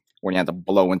thing, when you had to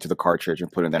blow into the cartridge and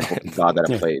put in that hope to God that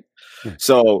it played.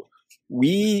 So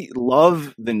we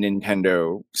love the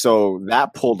Nintendo. So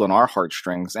that pulled on our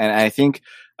heartstrings. And I think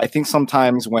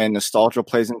sometimes when nostalgia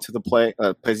plays into the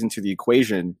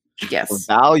equation, the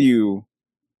value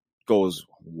goes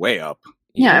way up.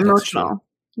 Yeah, emotional.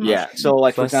 Yeah. So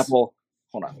like, for example,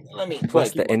 hold on. Let me.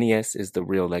 Plus the NES is the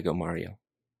real Lego Mario.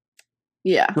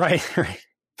 Yeah. Right.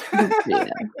 Yeah.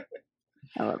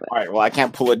 I love it. All right. Well, I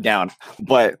can't pull it down,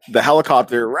 but the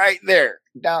helicopter right there,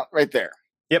 down right there.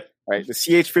 Yep. Right. The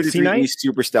CH-53E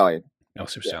Super Stallion. Oh,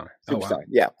 Super Stallion. Super Stallion.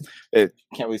 Yeah. It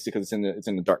can't really see because it's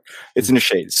in the dark. It's in the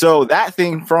shade. So that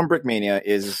thing from Brickmania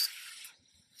is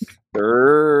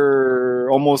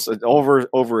almost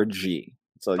over a G.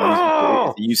 So it's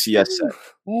a UCS set.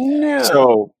 No.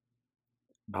 So,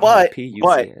 but you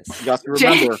have to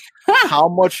remember how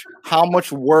much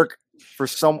work. For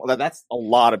that's a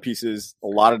lot of pieces, a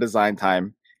lot of design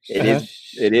time.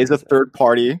 It is a third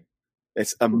party.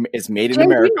 It's made in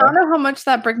America. Do you know how much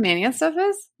that Brickmania stuff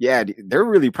is? Yeah, they're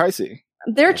really pricey.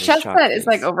 Their chess set is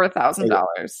like over $1,000. No,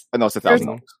 it's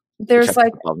 $1,000. There's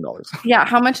like $1,000. Yeah,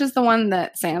 how much is the one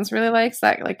that Sans really likes?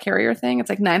 That like carrier thing? It's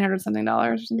like $900 something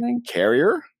or something.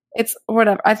 Carrier? It's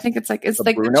whatever. I think it's like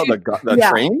the Bruno, the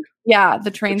train. Yeah,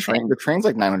 the train thing. The train's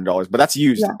like $900, but that's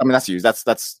used. Yeah. I mean, that's used.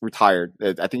 That's retired.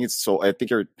 I think it's so. I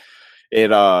think it.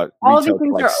 All of these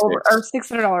things are over or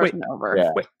 $600 and over.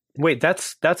 Yeah. Wait,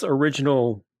 that's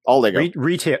original. All Lego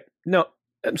retail. No,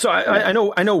 so I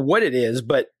know what it is,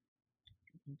 but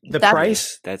the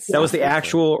price that was the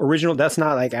actual original. That's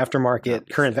not like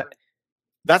aftermarket current.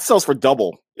 That sells for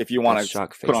double if you want to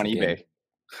put on eBay.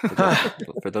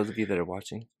 For those of you that are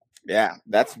watching. Yeah,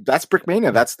 that's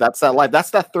Brickmania. That's that life. That's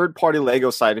that third party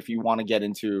Lego side. If you want to get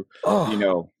into,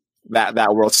 that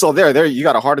world. So there, you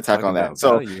got a heart attack on that.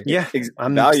 So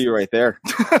value right there,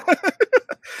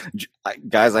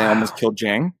 guys. I almost killed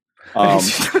Jang.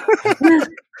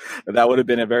 That would have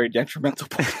been a very detrimental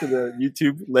point to the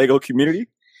YouTube Lego community.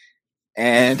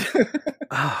 And,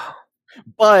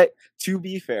 but to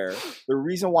be fair, the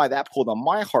reason why that pulled on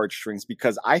my heartstrings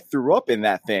because I threw up in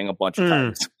that thing a bunch of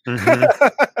times.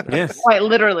 Yes, quite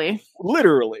literally.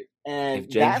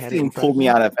 And that thing pulled me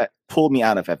out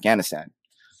of Afghanistan.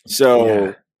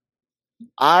 So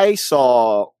I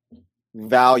saw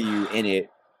value in it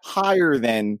higher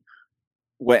than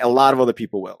what a lot of other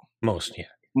people will. Most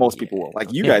people will.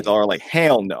 Like you guys are like,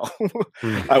 hell no.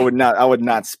 I would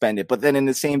not spend it. But then in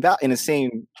the same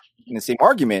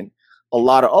argument, a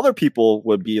lot of other people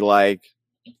would be like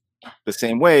the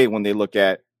same way when they look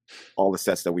at all the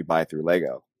sets that we buy through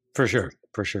Lego. For sure.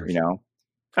 You know,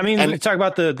 I mean, And- you talk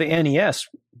about the NES.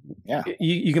 Yeah.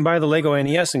 You can buy the Lego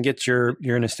NES and get your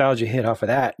nostalgia hit off of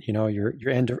that. You know, your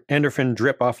endorphin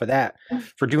drip off of that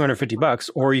for $250,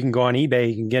 or you can go on eBay.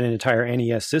 You can get an entire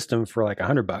NES system for like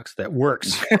 $100 that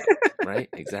works. Right?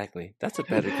 Exactly. That's a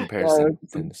better comparison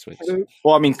than the Switch. You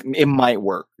well, I mean, it might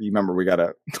work. You remember, we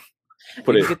gotta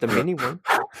put can it. get the mini one.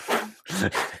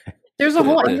 There's a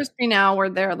whole Yeah. industry now where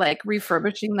they're like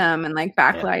refurbishing them and like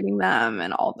backlighting them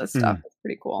and all this stuff. It's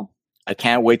pretty cool. I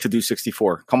can't wait to do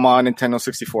 64. Come on, Nintendo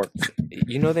 64.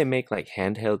 You know they make like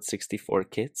handheld 64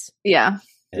 kits. Yeah,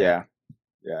 Yeah.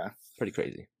 Pretty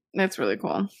crazy. it's really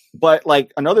cool. But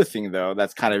like another thing though,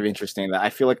 that's kind of interesting that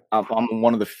I feel like I'm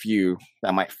one of the few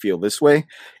that might feel this way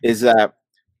is that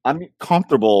I'm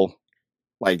comfortable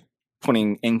like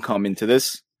putting income into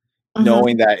this, Mhm.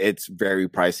 knowing that it's very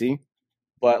pricey.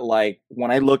 But like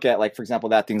when I look at like, for example,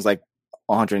 that thing's like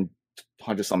 100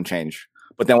 some change.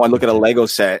 But then when I look at a Lego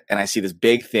set and I see this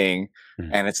big thing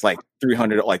and it's like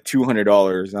 $300, like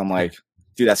 $200, I'm like,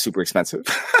 dude, that's super expensive.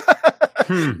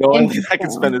 Knowing that I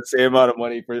could spend the same amount of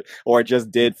money for, or I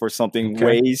just did for something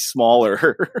Okay. way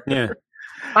smaller. Yeah.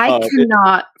 I it-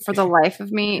 cannot, for the life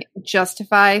of me,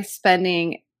 justify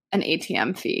spending an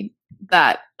ATM fee.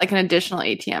 That like an additional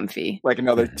ATM fee. Like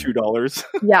another $2.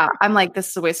 Yeah, I'm like, this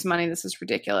is a waste of money. This is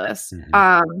ridiculous.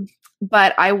 Mhm.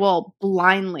 But I will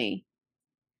blindly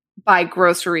buy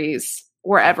groceries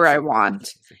wherever I want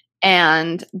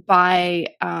and buy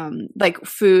like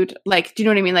food. Like, do you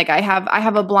know what I mean? Like I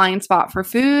have a blind spot for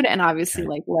food and obviously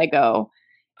like Lego.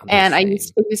 I'm the And I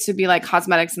same. used to be like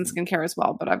cosmetics and skincare as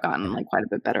well, but I've gotten like quite a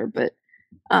bit better. But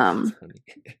That's funny.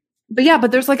 yeah,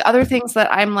 but there's like other things that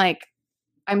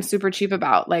I'm super cheap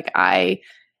about. Like I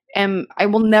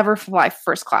will never fly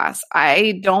first class.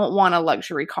 I don't want a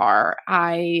luxury car. Do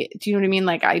you know what I mean?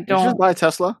 Like I Did you just don't. buy a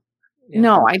Tesla? Yeah.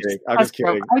 No, I kidding. just I'm just test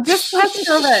drove. kidding. I just test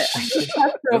drove it. I just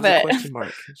test drove There's a it. question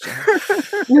mark.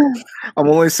 I'm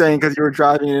only saying because you were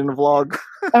driving it in the vlog.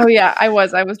 Oh yeah, I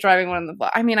was driving one in the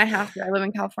vlog. I mean, I have to. I live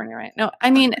in California, right? No,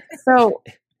 I mean, so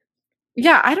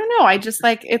yeah, I don't know. I just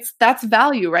like that's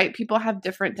value, right? People have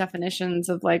different definitions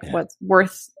of like what's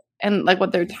worth and like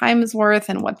what their time is worth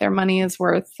and what their money is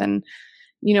worth and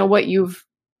you know what you've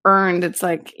earned. It's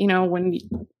like, you know, when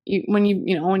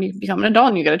you become an adult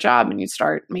and you get a job and you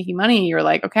start making money, you're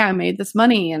like, okay, I made this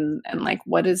money and like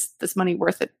what is this money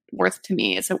worth to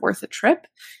me? Is it worth a trip?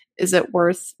 Is it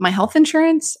worth my health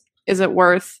insurance? Is it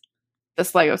worth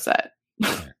this Lego set?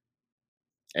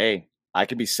 Hey, I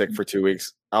could be sick for 2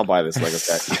 weeks. I'll buy this Lego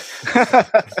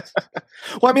set.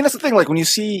 Well, I mean, that's the thing. Like when you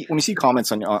see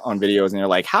comments on videos and you're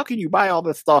like, how can you buy all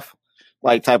this stuff?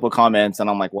 Like type of comments. And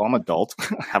I'm like, well, I'm adult.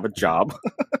 I have a job.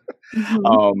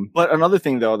 But another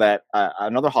thing though, that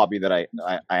another hobby that I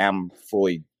am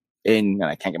fully in and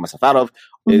I can't get myself out of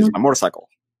is my motorcycle.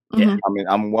 Mhm. I mean,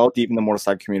 I'm well deep in the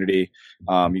motorcycle community.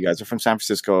 You guys are from San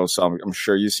Francisco, so I'm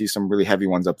sure you see some really heavy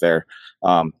ones up there.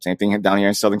 Same thing down here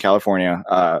in Southern California.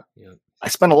 Yeah. I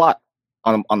spend a lot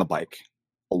on the bike,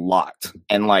 a lot,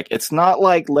 and like it's not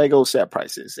like Lego set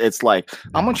prices. It's like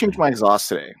I'm gonna change my exhaust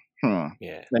today.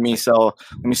 Yeah. Let me sell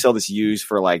this used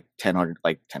for like $100,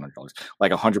 like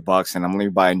 $100, and I'm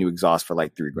gonna buy a new exhaust for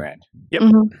like $3,000.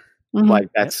 Mhm. Mhm. Like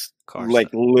that's Car like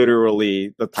stuff.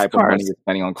 literally the type of money Cars. you're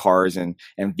spending on cars and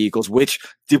vehicles, which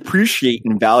depreciate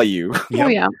in value Oh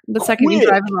yeah, the second you Quick.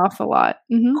 drive them off a lot.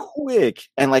 Mhm. quick.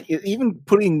 And like even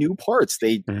putting new parts,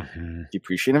 they Mhm.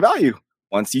 depreciate in value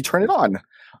once you turn it on.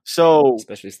 So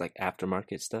Especially it's like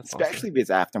aftermarket stuff. also. especially if it's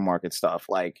aftermarket stuff,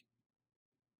 like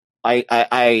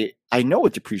I know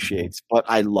it depreciates, but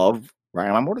I love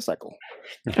riding my motorcycle.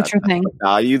 That's your thing. The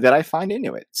value that I find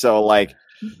into it. So like,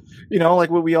 you know, like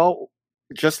what we all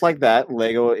just like that,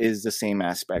 Lego is the same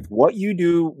aspect. What you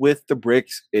do with the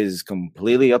bricks is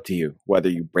completely up to you. Whether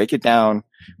you break it down,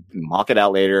 mock it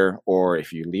out later, or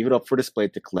if you leave it up for display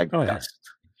to collect Oh, yeah. dust.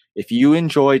 If you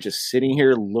enjoy just sitting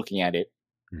here looking at it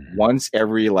Mhm. once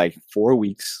every like 4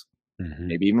 weeks, Mhm.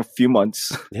 maybe even a few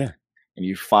months, Yeah. and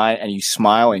you find and you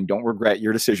smile and don't regret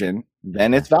your decision,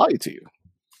 then it's value to you.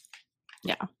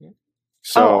 Yeah.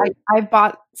 So I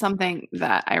bought something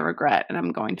that I regret and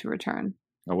I'm going to return.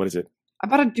 what is it? I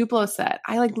bought a Duplo set.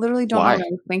 I like literally don't Why? know what I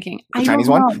was thinking. The I Chinese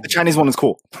don't one? know. The Chinese one is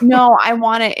cool. No, I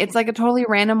want it. It's like a totally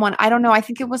random one. I don't know. I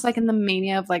think it was like in the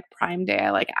mania of like Prime Day.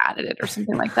 I like added it or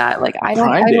something like that. Like I don't.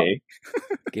 Prime I, don't Day.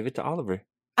 Give it to Oliver.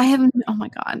 I haven't. Oh my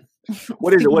god.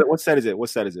 What is it? What set is it? What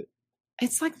set is it?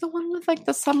 It's like the one with like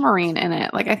the submarine in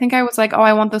it. Like I think I was like, oh,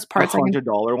 I want those parts.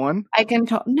 $100 one.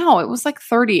 No, it was like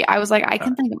 30. I was like, I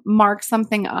can like mark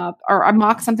something up or I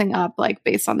mock something up like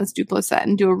based on this Duplo set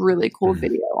and do a really cool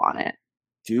video on it.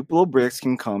 Duplo bricks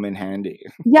can come in handy.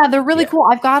 Yeah, they're really cool.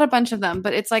 I've got a bunch of them,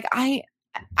 but it's like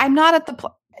I'm not at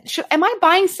the. Am I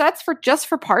buying sets just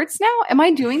for parts now? Am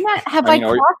I doing that? Have I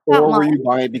crossed that line? Or were you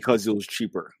buying it because it was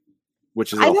cheaper?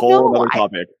 Which is a whole other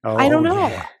topic. I don't know.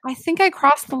 Yeah. I think I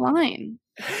crossed the line.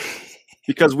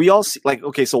 Because we all see, like,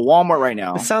 okay, so Walmart right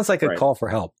now. It sounds like a call for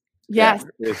help. Yes.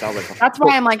 Yeah, it sounds like that's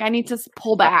why I'm like, I need to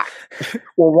pull back.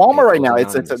 Well, Walmart right now,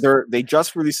 they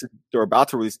just released, they're about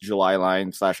to release July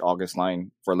line / August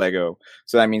line for Lego.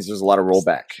 So that means there's a lot of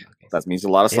rollback. That means a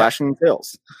lot of slashing and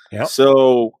sales. Yep.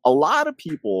 So a lot of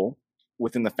people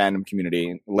within the fandom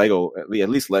community, Lego, at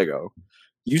least Lego,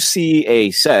 you see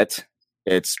a set,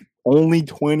 it's only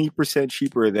 20%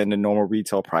 cheaper than the normal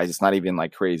retail price. It's not even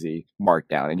like crazy marked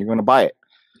down, and you're going to buy it.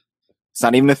 It's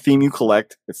not even a theme you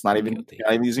collect. It's not even you're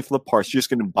not even using for the parts. You're just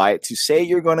going to buy it to say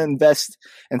you're going to invest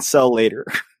and sell later.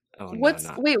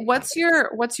 What's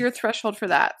your threshold for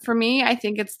that? For me, I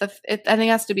think I think it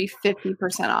has to be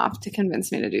 50% off to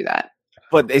convince me to do that.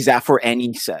 But is that for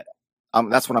any set?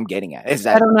 That's what I'm getting at. Is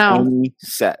that I don't know. Any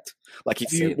set? Like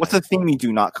what's the theme you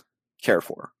do not care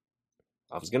for?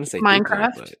 I was gonna say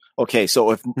Minecraft. Duplo, okay,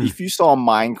 so if you saw a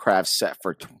Minecraft set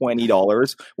for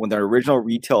 $20 when the original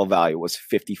retail value was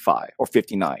 $55 or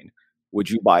 $59, would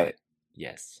you buy it?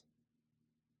 Yes,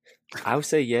 I would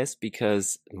say yes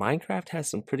because Minecraft has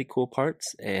some pretty cool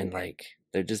parts and like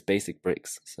they're just basic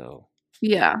bricks. So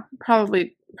yeah,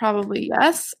 probably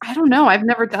yes. I don't know. I've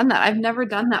never done that. I've never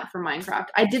done that for Minecraft.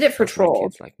 I did it for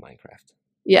Trolls. Kids like Minecraft.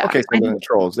 Yeah. Okay, so then the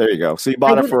Trolls. There you go. So you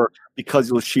bought it because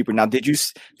it was cheaper. Now, did you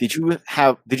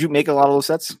make a lot of those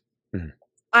sets?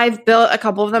 I've built a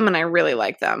couple of them and I really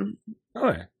like them.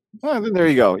 Oh, then there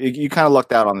you go. You kind of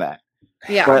lucked out on that.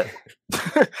 Yeah.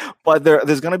 But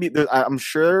there's gonna be. I'm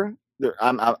sure.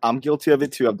 I'm guilty of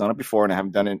it too. I've done it before and I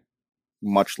haven't done it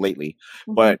much lately.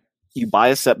 Mm-hmm. But you buy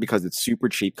a set because it's super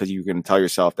cheap because you can tell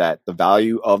yourself that the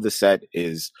value of the set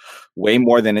is way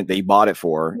more than they bought it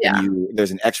for. Yeah.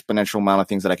 There's an exponential amount of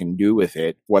things that I can do with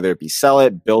it, whether it be sell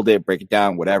it, build it, break it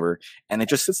down, whatever. And it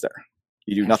just sits there.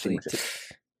 You do nothing with it.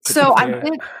 So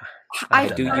I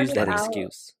do use that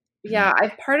excuse. Yeah,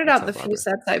 I've parted out the few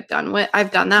sets I've done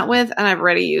that with, and I've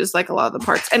already used like a lot of the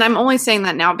parts. And I'm only saying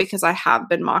that now because I have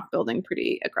been mock building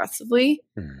pretty aggressively,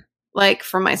 like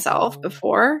for myself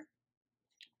before.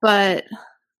 But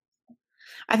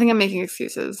I think I'm making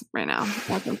excuses right now.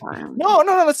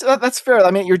 No, that's fair. I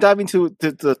mean, you're diving to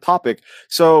the topic.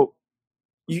 So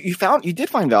you did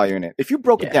find value in it. If you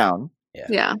broke it down,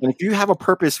 and if you have a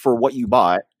purpose for what you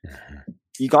bought,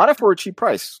 you got it for a cheap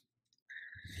price.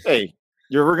 Hey,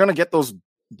 you're going to get those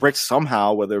bricks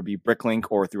somehow, whether it be Bricklink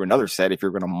or through another set, if you're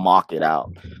going to mock it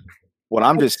out. What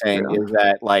I'm just saying is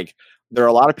that like there are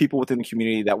a lot of people within the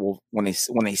community that will when they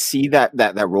see that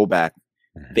rollback.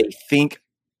 They think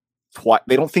twice.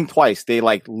 They don't think twice. They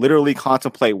like literally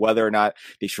contemplate whether or not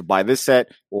they should buy this set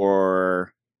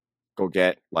or go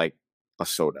get like a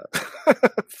soda for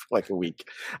like a week.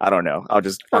 I don't know. I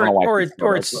don't know why.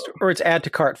 Or it's add to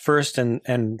cart first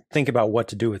and think about what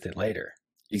to do with it later.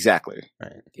 Exactly.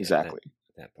 Right. Exactly.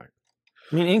 That part.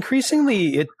 I mean,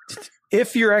 increasingly,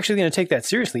 if you're actually going to take that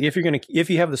seriously, if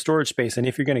you have the storage space and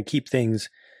if you're going to keep things,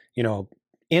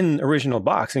 in original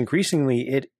box, increasingly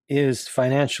it is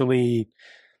financially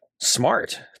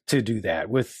smart to do that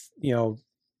with,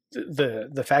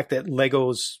 the fact that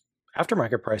Lego's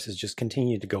aftermarket prices just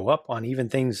continue to go up on even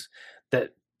things that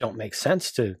don't make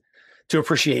sense to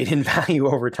appreciate in value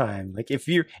over time. Like if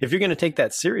you're going to take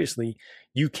that seriously,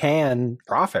 you can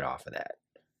profit off of that.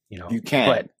 You can,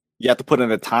 but you have to put in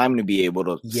the time to be able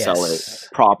to sell it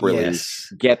properly.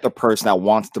 Get the person that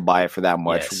wants to buy it for that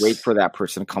much. Wait for that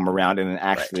person to come around and then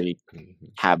actually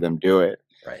have them do it.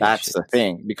 Right. That's the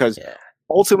thing, because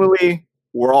ultimately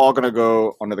we're all going to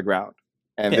go under the ground,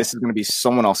 and this is going to be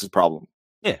someone else's problem.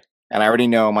 Yeah. And I already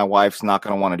know my wife's not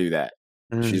going to want to do that.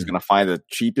 She's going to find the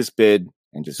cheapest bid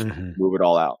and just move it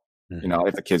all out.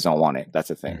 If the kids don't want it, that's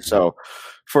the thing. So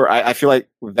I feel like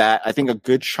that, I think a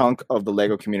good chunk of the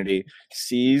Lego community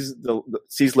sees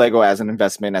Lego as an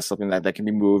investment, as something that can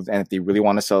be moved. And if they really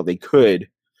want to sell, they could,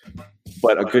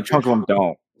 but a good chunk of them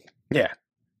don't. Yeah.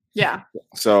 Yeah.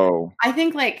 So I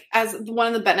think like as one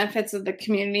of the benefits of the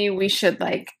community, we should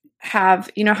like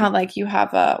have, how like you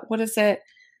have what is it?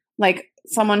 Like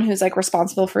someone who's like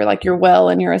responsible for like your will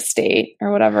and your estate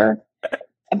or whatever.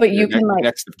 But you can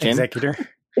like executor.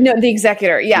 No, the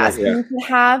executor. Yeah. Yeah, So you can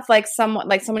have like someone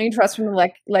you trust from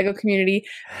the Lego community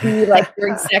be like your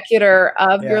executor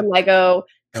of your Lego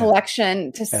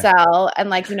collection to sell, and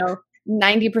 90%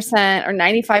 or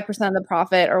 95% of the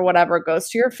profit or whatever goes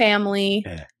to your family.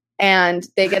 Yeah. And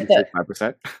they get the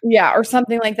 5%. Yeah, or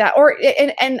something like that. Or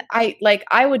and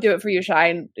I would do it for you,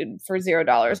 Shai, for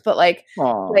 $0. But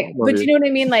but you know what I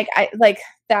mean?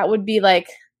 That would be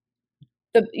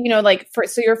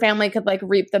so your family could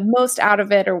reap the most out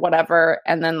of it or whatever,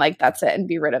 and then that's it and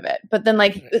be rid of it. But then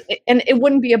and it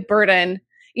wouldn't be a burden.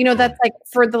 That's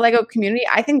for the Lego community.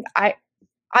 I think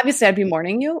obviously I'd be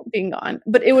mourning you being gone,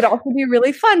 but it would also be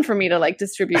really fun for me to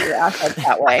distribute your assets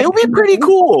that way. It would be pretty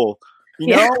cool.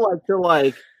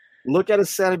 To look at a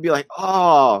set and be like,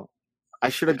 oh, I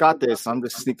should have got this. I'm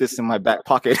just sneak this in my back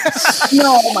pocket.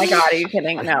 No, oh my God, are you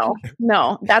kidding?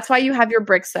 No. That's why you have your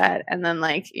brick set, and then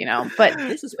but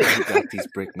this is why you got these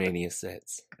Brick Mania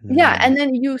sets. Yeah, and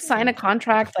then you sign a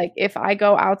contract if I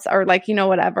go outside or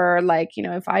whatever,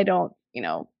 if I don't,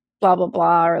 blah blah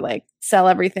blah, or sell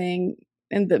everything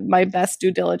in my best due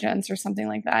diligence or something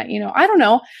like that. I don't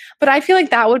know, but I feel like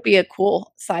that would be a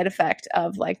cool side effect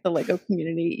of the Lego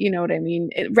community. You know what I mean?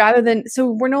 Rather than, so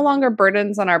we're no longer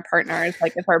burdens on our partners.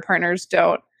 If our partners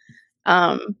don't,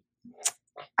 I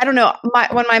don't know.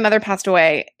 When my mother passed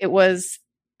away,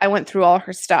 I went through all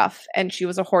her stuff, and she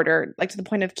was a hoarder, to the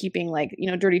point of keeping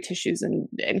dirty tissues and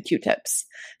Q-tips.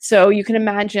 So you can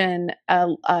imagine,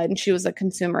 and she was a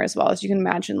consumer as well, as you can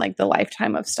imagine the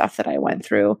lifetime of stuff that I went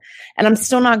through, and I'm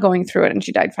still not going through it. And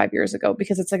she died 5 years ago,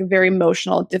 because it's a very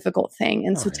emotional, difficult thing.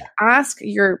 And to ask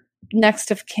your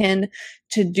next of kin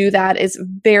to do that is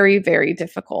very, very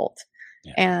difficult.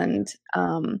 Yeah.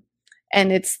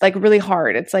 And it's really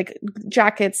hard. It's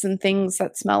jackets and things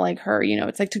that smell like her,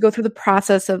 it's to go through the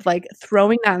process of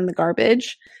throwing that in the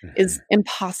garbage is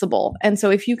impossible. And so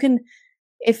if you can,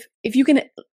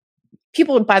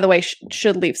 people, by the way,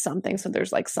 should leave something. So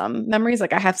there's some memories.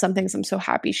 I have some things I'm so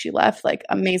happy she left,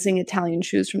 amazing Italian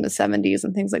shoes from the 70s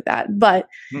and things like that. But,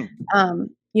 I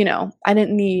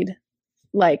didn't need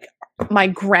my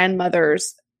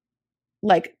grandmother's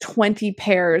 20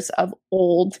 pairs of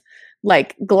old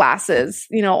glasses,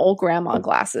 old grandma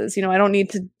glasses. I don't need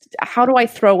to, how do I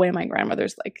throw away my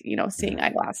grandmother's seeing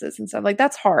eyeglasses and stuff?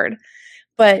 That's hard.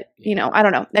 But, I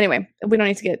don't know. Anyway, we don't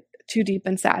need to get too deep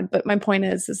and sad, but my point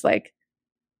is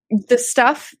the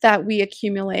stuff that we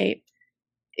accumulate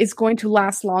is going to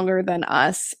last longer than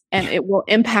us, and it will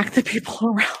impact the people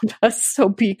around us. So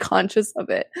be conscious of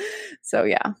it. So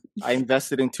yeah. I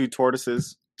invested in 2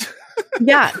 tortoises.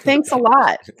 Yeah, thanks a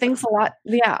lot.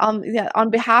 Yeah, on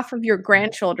behalf of your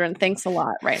grandchildren, thanks a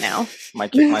lot right now. My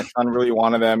son really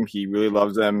wanted them. He really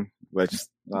loves them.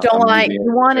 Don't lie. You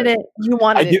wanted it. You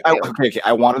wanted it. Okay.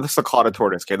 I wanted the Sakata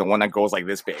tortoise. Okay, the one that goes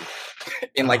this big.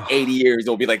 In 80 years,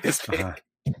 it'll be this big.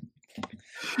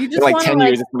 You just in 10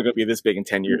 years, it's going to be this big in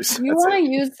 10 years. You want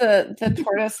to use the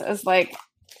tortoise as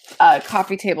a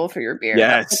coffee table for your beer.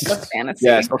 Yes. Fantasy.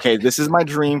 Yes. Okay. This is my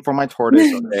dream for my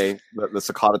tortoise. Okay. the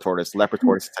Sakata tortoise, leopard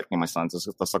tortoise is technically my son's.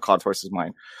 The Sakata tortoise is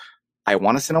mine. I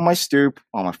want to sit on my stoop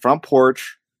on my front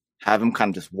porch, have him kind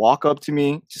of just walk up to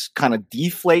me, just kind of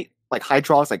deflate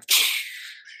hydraulics,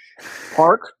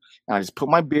 park. And I just put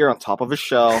my beer on top of a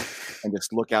shell and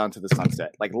just look out into the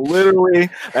sunset. Literally,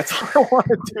 that's what I want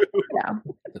to do. Yeah.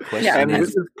 The question and this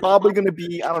is probably going to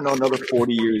be, I don't know, another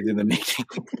 40 years in the making.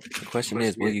 The question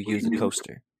is, will you use a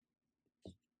coaster?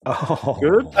 Oh,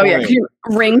 good. Oh yeah,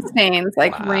 ring stains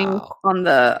rings on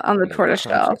the tortoise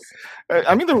shell.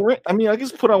 I mean, I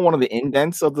just put on one of the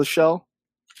indents of the shell.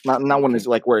 Not one is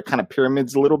where it kind of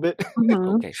pyramids a little bit.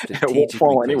 Mm-hmm. Okay, it won't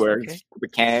fall anywhere. Okay. Just the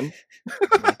can.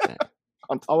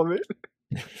 On top of it.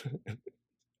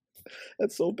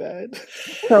 That's so bad.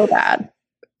 So bad.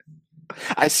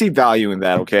 I see value in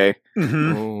that, okay?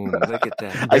 Mm-hmm. Oh, look at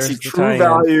that. I see true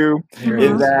value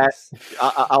in that.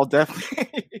 I'll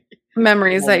definitely...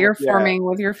 Memories that you're forming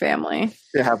with your family.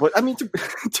 Yeah, but I mean,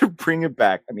 to bring it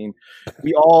back, I mean,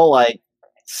 we all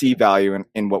see value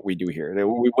in what we do here.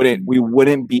 We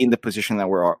wouldn't be in the position that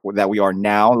we are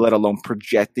now, let alone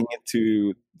projecting it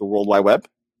to the World Wide Web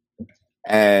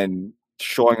and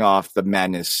showing off the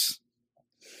madness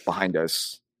behind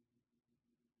us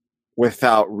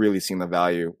without really seeing the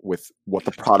value with what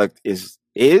the product is,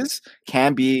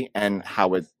 can be, and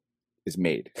how it is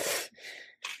made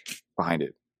behind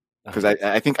it. Because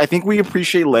I think we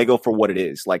appreciate Lego for what it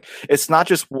is. It's not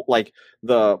just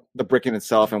the brick in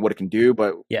itself and what it can do,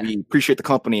 but we appreciate the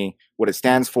company, what it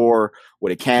stands for,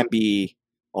 what it can be.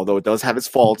 Although it does have its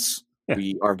faults,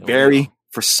 we are very,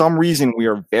 for some reason we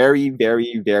are very,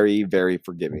 very, very, very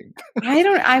forgiving. I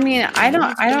don't.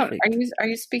 Are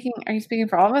you speaking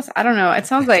for all of us? I don't know. It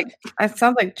sounds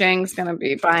like Jang's gonna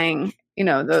be buying,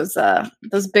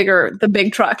 the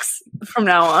big trucks from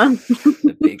now on.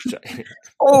 The big truck.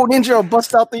 Oh, Ninja,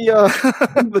 bust out the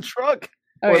the truck.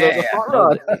 Oh, yeah. hot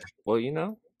rod.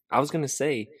 Well, I was gonna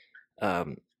say,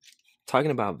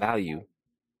 talking about value,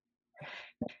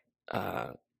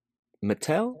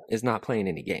 Mattel is not playing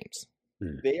any games.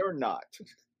 They are not.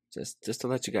 Just to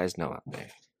let you guys know out there.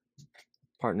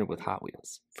 Partnered with Hot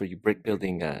Wheels for you brick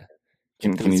building.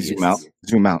 Can you zoom out?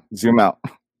 Zoom out. Zoom out.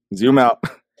 Zoom out.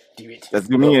 Do it. That's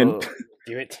zooming in.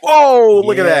 Do it. Whoa!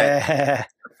 Look at that.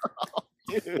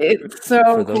 It's so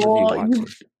For those of you cool. watching.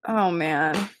 Oh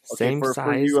man. Same for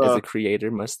size you, as a Creator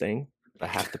Mustang, but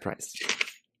half the price.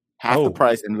 Half the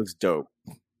price and it looks dope.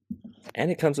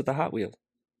 And it comes with a Hot Wheel.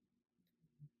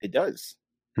 It does.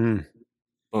 Boom,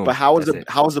 But how is that's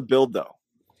how is the build though?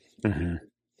 Mm-hmm.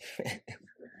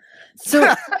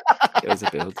 So It was a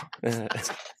build.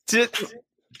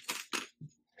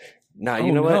 Nah,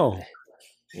 you know no. what?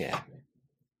 Yeah.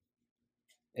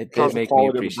 It How's did the make me quality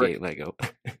of the appreciate Lego.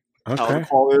 How's the Okay.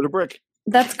 quality of the brick?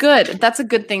 that's good. That's a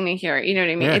good thing to hear. You know what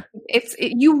I mean? Yeah.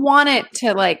 You want it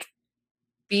to like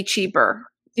be cheaper.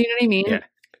 Do you know what I mean?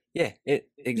 Yeah. Yeah,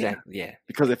 exactly. Yeah.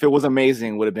 Because if it was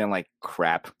amazing, it would have been like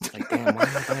crap. Like, damn, why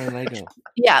am I buying Lego?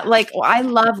 Yeah, like I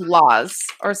love laws,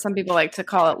 or some people like to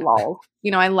call it lol.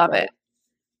 I love it.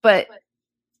 But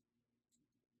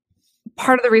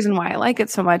part of the reason why I like it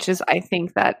so much is I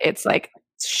think that it's like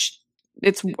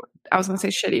I was going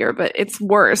to say shittier, but it's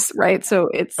worse, right? So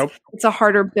it's a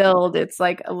harder build. It's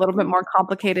like a little bit more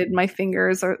complicated. My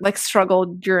fingers are like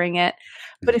struggled during it.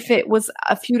 But if it was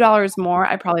a few dollars more,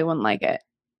 I probably wouldn't like it.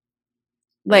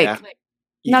 Like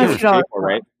not a few dollars more.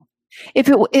 Right? If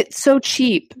it's so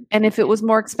cheap, and if it was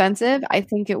more expensive, I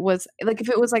think it was like if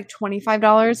it was like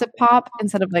 $25 at pop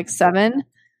instead of like $7,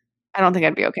 I don't think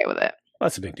I'd be okay with it. Well,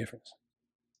 that's a big difference.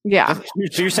 Yeah. So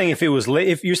you're saying if it was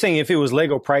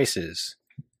Lego prices,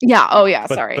 Yeah. Oh yeah.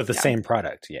 but, Sorry. but the Yeah. same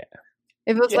product, yeah.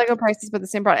 If it was Lego prices, but the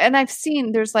same product, and I've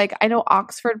seen there's like I know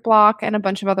Oxford Block and a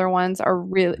bunch of other ones are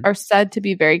said to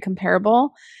be very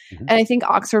comparable, Mhm. and I think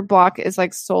Oxford Block is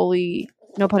like solely,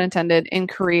 no pun intended, in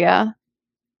Korea,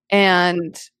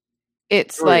 and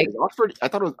it's like Oxford. I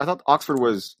thought Oxford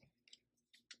was.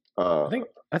 I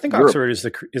think Europe. Oxford is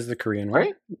the Korean one.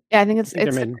 Right? yeah, I think it's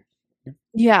They're made-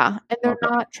 yeah, and they're Okay.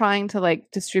 not trying to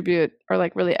like distribute or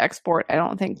like really export. I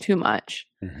don't think too much,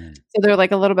 Mhm. so they're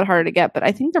like a little bit harder to get. But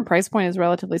I think their price point is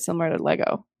relatively similar to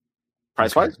Lego.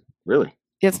 Price wise, really?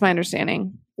 That's my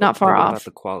understanding. Not far What off. about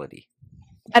the quality?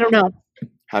 I don't know.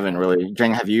 Haven't really.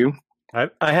 Jang, have you? I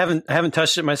haven't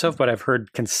touched it myself, but I've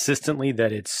heard consistently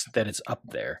that it's up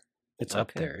there. It's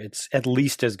up Okay. there. It's at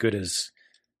least as good as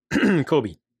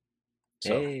Kobe.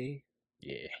 So Hey.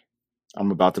 yeah.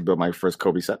 I'm about to build my first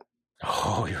Kobe set.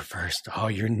 Oh, you're first. Oh,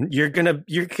 you're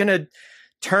gonna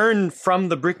turn from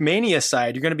the Brickmania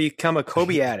side. You're gonna become a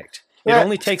Kobe addict. It Yeah.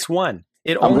 only takes one.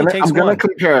 It I'm only takes gonna one.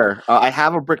 compare. I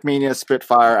have a Brickmania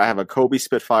Spitfire. I have a Kobe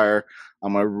Spitfire.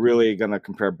 I'm really gonna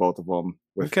compare both of them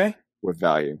with Okay.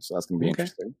 value. So that's gonna be Okay.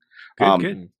 interesting.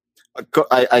 Good.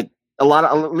 Good. A lot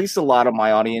of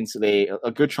my audience,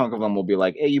 a good chunk of them will be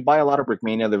like, "Hey, you buy a lot of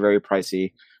Brickmania. They're very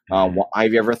pricey.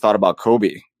 Have you ever thought about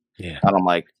Kobe?" Yeah. And I'm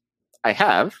like, "I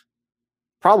have.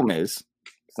 Problem is,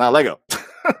 it's not Lego."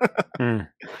 Mm.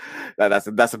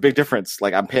 That's a big difference.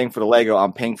 Like I'm paying for the Lego.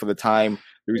 I'm paying for the time.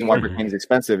 The reason why Mhm. Brickmania is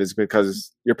expensive is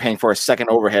because you're paying for a second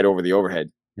overhead over the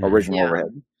overhead, original Yeah.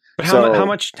 overhead. But So- how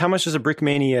much is a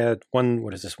Brickmania one?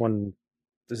 What is this one?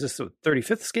 Is this the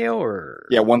 35th scale or?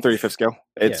 Yeah, 1/35 scale.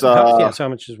 It's So how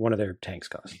much does one of their tanks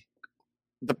cost?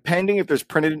 depending if there's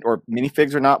printed or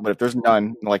minifigs or not, but if there's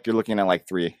none, like you're looking at like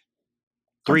 300.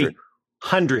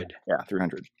 300. Yeah,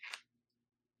 300.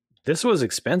 This was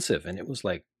expensive, and it was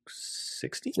like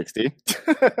 60 60.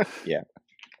 Yeah.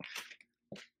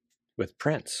 with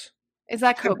prints. Is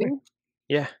that Kobe?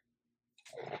 Yeah,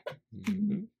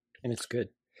 Mhm. and it's good.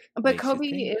 But Makes you Kobe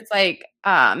think. is like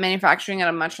manufacturing at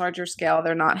a much larger scale.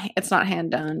 They're not. It's not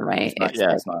hand done, right?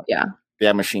 It's not. Yeah. They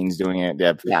have machines doing it. They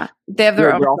have. Yeah. They have their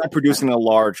They're own also producing a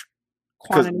large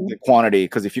quantity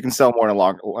because if you can sell more than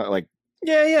like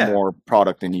Yeah. more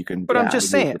product, then you can. But I'm reduce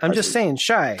just the saying. I'm just prices. saying,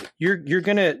 Shy. You're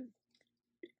gonna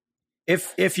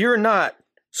if you're not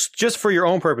just for your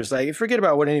own purpose, like forget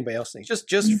about what anybody else thinks.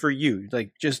 Just for you,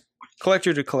 like just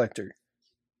collector to collector.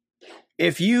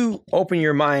 If you open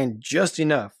your mind just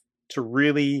enough to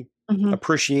really Mhm.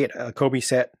 appreciate a Kobe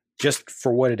set just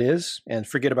for what it is, and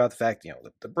forget about the fact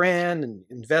the brand and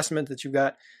investment that you've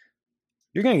got,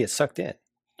 you're gonna get sucked in.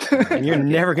 and you're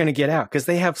never going to get out because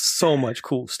they have so much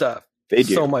cool stuff. They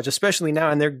do so much, especially now,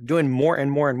 and they're doing more and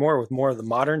more and more with more of the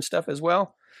modern stuff as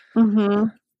well. Mm-hmm.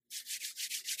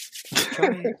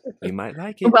 You might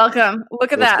like it. Welcome.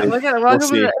 Look at We'll that. see. Look at it.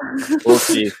 Welcome. We'll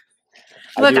see.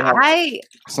 Look, do have I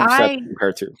some sets to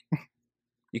compare to.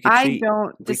 You could I treat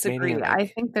don't disagree. Brickmania I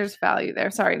like, think there's value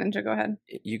there. Sorry, Ninja, go ahead.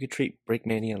 you could treat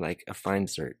Brickmania like a fine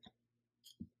dessert.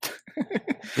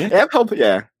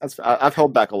 Yeah, I've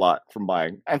held back a lot from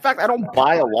buying. In fact, I don't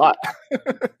buy a lot.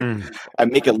 I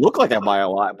make it look like I buy a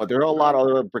lot, but there are a lot of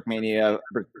other Brickmania,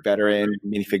 Brick Veteran,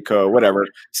 Minifig Co., whatever,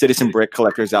 Citizen Brick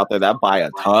collectors out there that buy a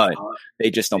ton.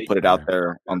 They just don't put it out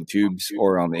there on the tubes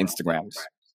or on the Instagrams.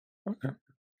 Okay.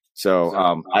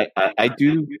 So I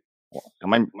do.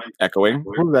 Am I echoing?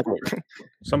 Who's echoing?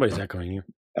 Somebody's echoing you.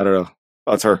 I don't know.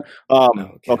 Oh, it's her.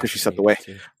 Because she stepped away.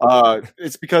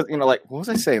 It's because like what was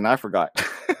I saying? I forgot.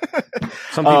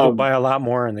 Some people buy a lot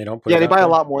more and they don't put. Yeah, it they out buy there. a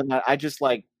lot more than that. I just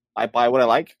I buy what I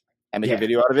like. I make a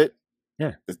video out of it.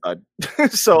 Yeah, it's done.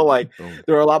 So Boom.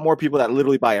 there are a lot more people that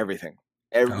literally buy everything,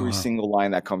 every wow. single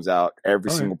line that comes out, every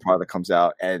Okay. single product that comes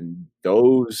out, and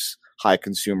those high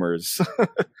consumers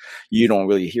you don't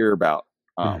really hear about.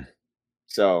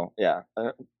 So yeah.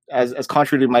 As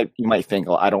contrary to you might think,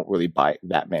 I don't really buy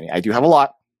that many. I do have a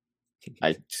lot.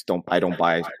 I don't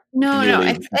buy. No,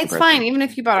 nearly it's comparison. fine. Even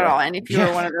if you bought it Yeah. all, and if you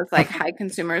were one of those like high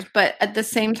consumers, but at the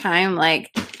same time,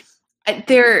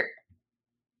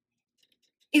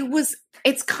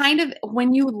 it's kind of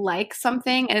when you like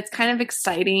something and it's kind of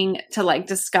exciting to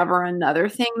discover another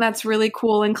thing that's really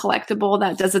cool and collectible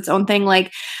that does its own thing.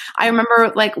 I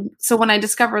remember so when I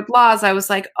discovered Laws, I was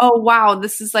like, oh wow,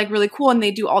 this is really cool. And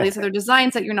they do all these other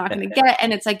designs that you're not going to get.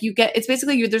 And it's it's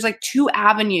basically there's two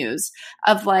avenues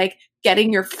of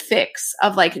getting your fix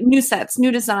of new sets,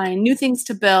 new design, new things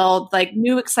to build,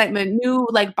 new excitement, new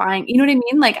buying, you know what I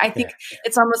mean? I think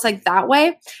it's almost that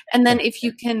way. And then if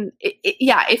you can,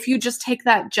 if you just take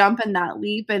that jump and that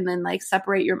leap and then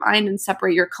separate your mind and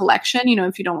separate your collection,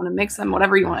 if you don't want to mix them,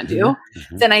 whatever you want to do,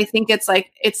 then I think it's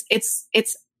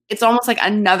it's almost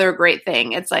another great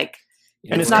thing. It's and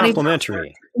it's not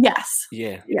complimentary. Yes.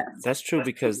 Yeah, Yes. that's true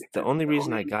because the only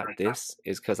reason I got this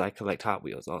is because I collect Hot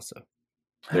Wheels also.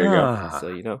 There you go.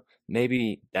 So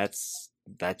maybe that's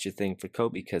your thing for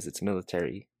Kobe because it's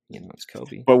military. It's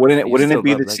Kobe. But wouldn't You it still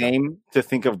be love the Lego. same to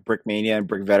think of Brickmania and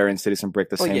Brick Veteran, Citizen Brick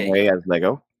the Oh, same yeah, way as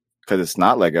Lego? Because it's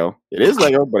not Lego. It is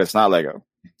Lego, but it's not Lego.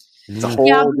 It's a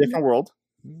whole different world,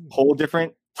 whole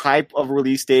different type of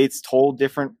release dates, whole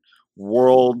different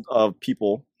world of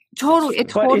people. Totally. It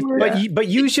totally. But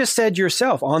you just said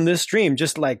yourself on this stream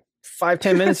just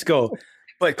 5-10 minutes ago,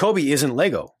 but Kobe isn't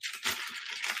Lego.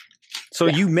 So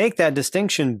you make that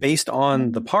distinction based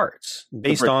on the parts,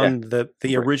 based on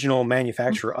the original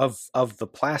manufacturer of the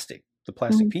plastic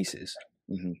pieces.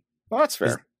 Mm-hmm. Well, that's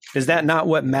fair. Is that not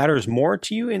what matters more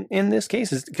to you in this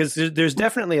case? Because there's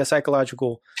definitely a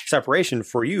psychological separation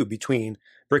for you between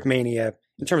Brickmania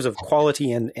in terms of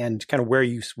quality and kind of where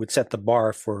you would set the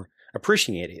bar for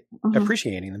appreciating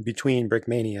them between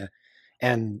Brickmania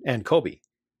and Kobe.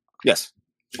 Yes.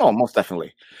 Oh, most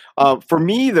definitely. For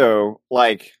me, though,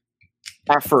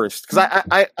 at first, because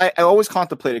I always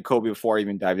contemplated Kobe before I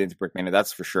even dived into Brickmania.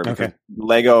 That's for sure. Because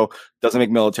Lego doesn't make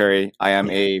military. I am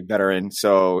a veteran,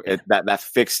 so that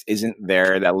fix isn't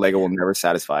there. That Lego will never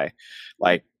satisfy.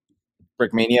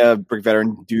 Brickmania, Brick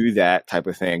Veteran do that type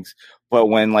of things. But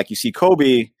when you see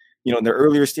Kobe, in the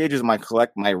earlier stages of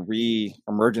my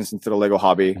re-emergence into the Lego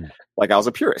hobby, I was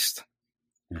a purist.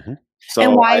 Mm-hmm. So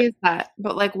and why is that?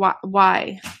 But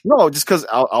why? No, just because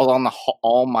I was on the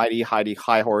almighty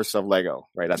high horse of Lego,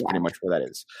 right? That's pretty much where that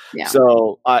is. Yeah.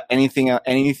 So anything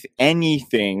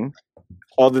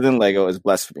other than Lego is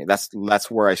blessed for me. That's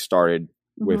where I started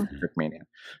with Brickmania.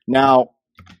 Now,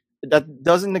 that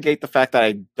doesn't negate the fact that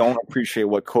I don't appreciate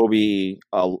what Kobe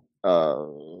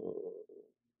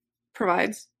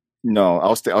provides. No, I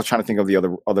was trying to think of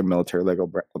the other military Lego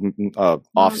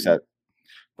offset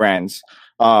brands.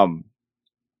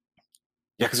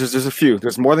 Yeah, because there's a few.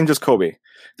 There's more than just Kobe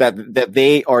that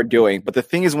they are doing. But the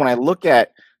thing is, when I look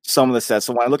at some of the sets,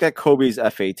 so when I look at Kobe's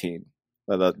F-18,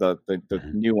 the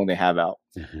new one they have out,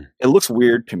 it looks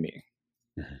weird to me.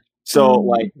 So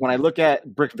when I look at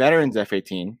Brick Veteran's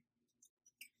F-18,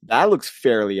 that looks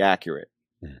fairly accurate,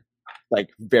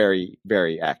 very,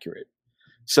 very accurate.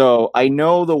 So I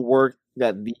know the work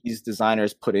that these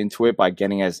designers put into it by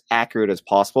getting as accurate as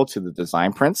possible to the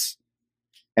design prints.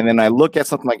 And then I look at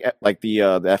something like the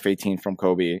F-18 from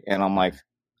Kobe, and I'm like,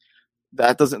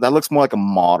 that looks more like a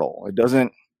model. It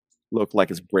doesn't look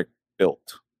like it's brick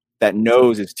built. That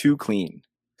nose is too clean.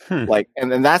 Like,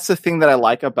 and then that's the thing that I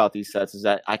like about these sets is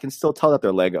that I can still tell that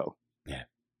they're Lego. Yeah.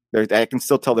 I can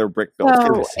still tell they're brick built.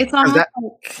 So it's almost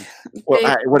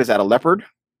What is that? A leopard?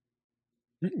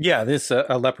 Yeah, this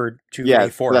a leopard 2A4. Yeah,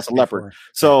 that's a leopard.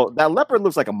 So that leopard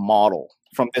looks like a model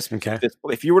from this. Okay.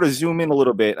 If you were to zoom in a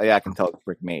little bit, I can tell it's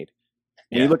brick made.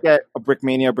 When you look at a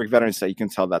Brickmania, Brick Veteran set, you can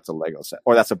tell that's a Lego set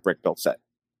or that's a brick built set.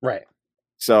 Right.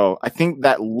 So I think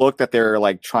that look that they're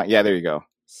like trying. Yeah, there you go.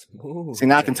 Smooth. See,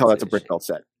 now I can tell that's a brick built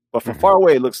set. But from far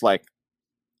away, it looks like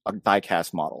a die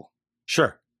cast model.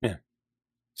 Sure. Yeah.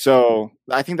 So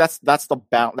I think that's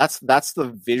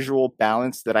the visual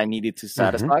balance that I needed to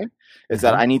satisfy is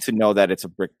that I need to know that it's a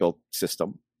brick built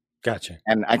system. Gotcha.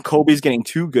 And Kobe's getting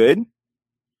too good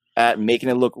at making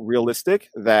it look realistic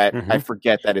that I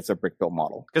forget that it's a brick built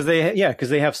model. Because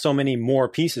they have so many more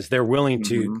pieces. They're willing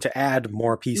to add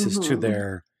more pieces to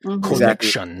their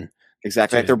collection.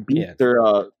 Exactly. Like their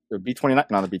B29,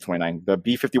 not the B29, the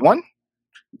B51.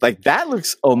 Like that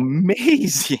looks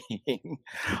amazing.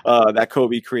 That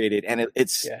Kobe created, and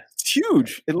it's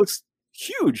huge. It looks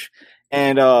huge,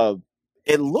 and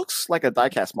it looks like a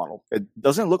diecast model. It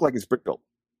doesn't look like it's brick built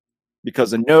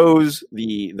because the nose,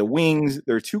 the wings,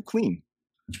 they're too clean.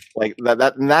 Like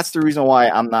that, and that's the reason why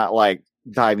I'm not like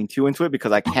diving too into it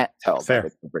because I can't tell that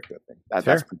it's a brick built thing. That's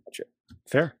pretty much it.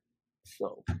 Fair.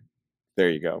 So. There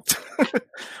you go.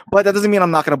 But that doesn't mean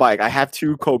I'm not going to buy it. I have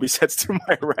 2 Kobe sets to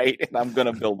my right, and I'm going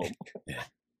to build them.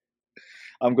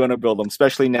 I'm going to build them,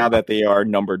 especially now that they are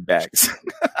numbered bags.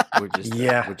 We're just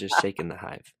shaking the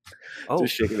hive.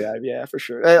 Just shaking the hive, yeah, for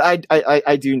sure.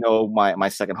 I do know my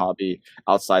second hobby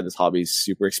outside this hobby is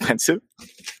super expensive.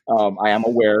 I am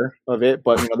aware of it,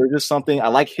 but there's just something. I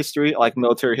like history. I like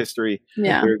military history.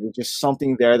 Yeah. There's just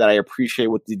something there that I appreciate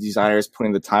with the designers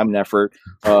putting the time and effort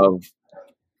of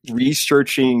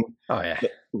researching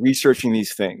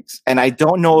these things. And I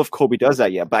don't know if Kobe does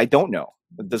that yet, but I don't know.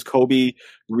 Does Kobe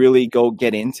really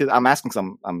get into I'm asking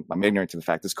because I'm ignorant to the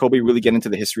fact. Does Kobe really get into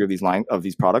the history of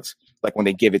these products? Like when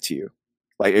they give it to you?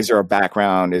 Like, is there a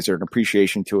background? Is there an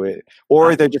appreciation to it?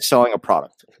 Or they're just selling a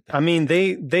product? I mean,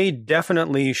 they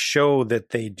definitely show that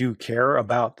they do care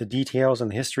about the details and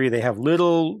the history. They have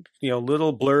little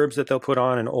blurbs that they'll put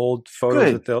on and old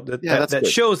photos that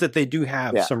shows that they do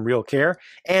have some real care.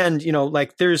 And,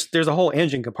 like there's a whole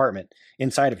engine compartment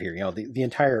inside of here.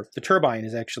 The turbine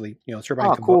is actually,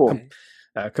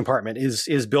 compartment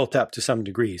is built up to some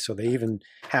degree. So they even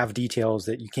have details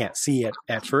that you can't see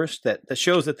at first that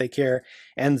shows that they care.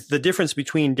 And the difference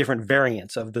between different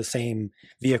variants of the same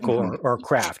vehicle or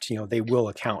craft, they will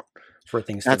account for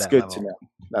things. That's to that good level. to know.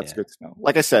 That's good to know.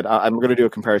 Like I said, I'm going to do a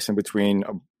comparison between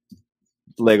a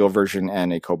Lego version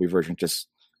and a Kobe version, just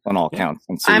on all counts.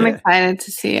 And see I'm excited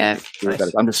to see it.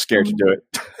 I'm just scared to do it.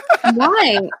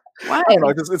 Why? I don't know.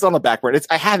 It's on the back burner.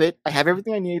 I have it. I have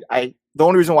everything I need. The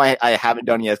only reason why I haven't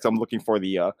done it yet is I'm looking for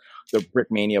the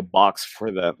Brickmania box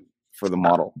for the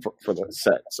model for the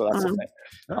set. So that's the thing.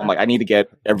 I'm like, I need to get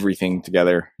everything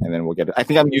together, and then we'll get it. I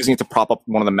think I'm using it to prop up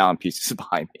one of the mountain pieces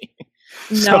behind me.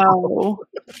 No.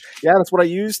 Yeah, that's what I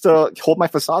use to hold my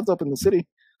facades up in the city.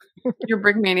 Your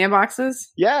Brickmania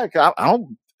boxes? Yeah, I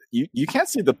don't. You can't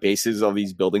see the bases of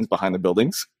these buildings behind the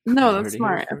buildings. No, that's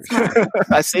smart. That's smart.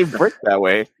 I save brick that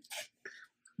way.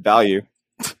 Value.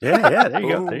 Yeah, there you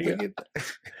go. There you go.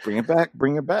 Bring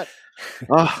it back.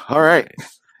 Oh, all right.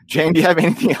 Jane, do you have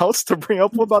anything else to bring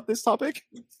up about this topic?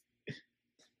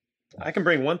 I can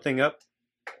bring one thing up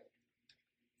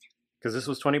because this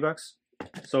was $20.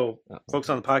 So folks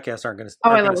on the podcast aren't going to.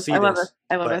 I love this.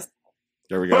 I love this.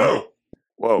 There we go.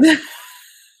 Whoa.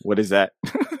 What is that?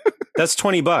 That's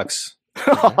 $20.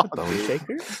 Bone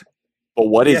shaker? But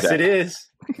what is that? Yes, it is.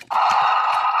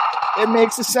 It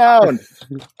makes a sound.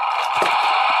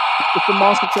 It's a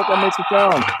monster truck that makes a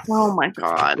sound. Oh my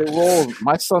god! It rolls.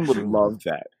 My son would love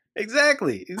that.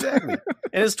 Exactly. And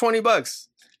it's $20,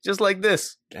 just like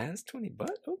this. That's $20.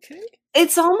 Okay.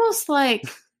 It's almost like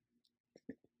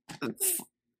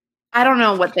I don't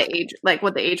know what the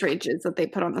age range is that they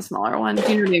put on the smaller one.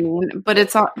 Do you know what I mean? But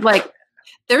it's like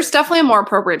there's definitely a more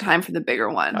appropriate time for the bigger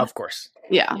one. Of course.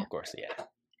 Yeah. Of course. Yeah.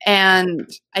 And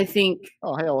I think.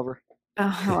 Oh, hey, Oliver. Oh,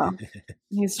 hello.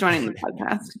 He's joining the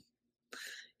podcast.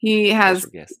 He has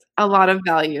a lot of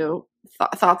value,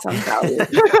 thoughts on value.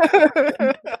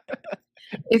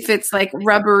 If it's like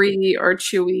rubbery or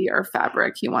chewy or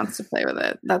fabric, he wants to play with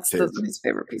it. Those are his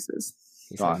favorite pieces.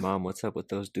 He said, Mom, what's up with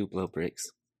those Duplo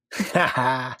bricks?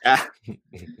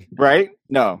 Right?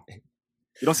 No.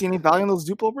 You don't see any value in those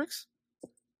Duplo bricks?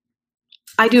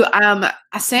 I do.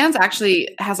 Sans actually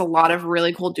has a lot of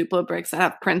really cool Duplo bricks that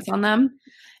have prints on them.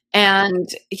 and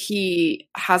he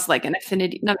has like an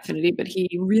not affinity, but he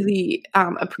really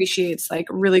appreciates like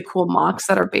really cool MOCs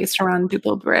that are based around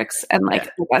Duplo bricks and like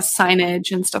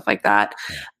signage and stuff like that.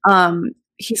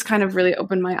 He's kind of really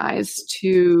opened my eyes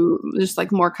to just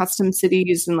like more custom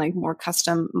cities and like more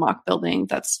custom MOC building.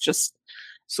 That's just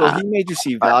so he made you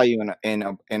see value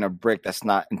in a brick that's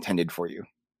not intended for you.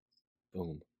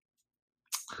 Boom.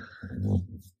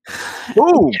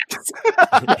 Boom.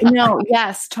 No,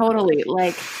 yes, totally.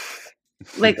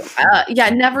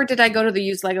 Never did I go to the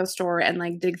used Lego store and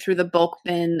like dig through the bulk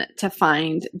bin to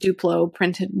find Duplo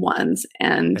printed ones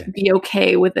and be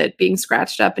okay with it being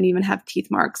scratched up and even have teeth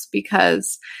marks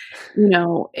because, you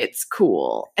know, it's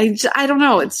cool. I don't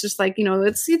know. It's just like, you know,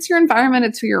 it's your environment.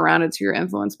 It's who you're around. It's who you're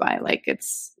influenced by. Like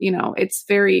it's, you know, it's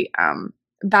very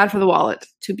bad for the wallet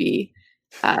to be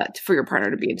for your partner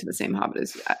to be into the same hobby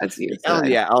as you. So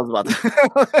I was about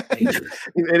to.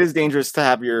 It is dangerous to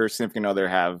have your significant other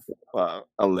have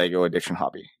a Lego addiction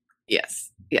hobby.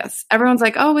 Yes. Everyone's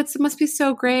like, oh, it must be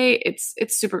so great. It's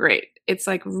super great. It's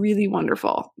like really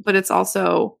wonderful, but it's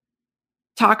also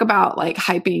talk about like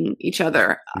hyping each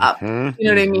other up. You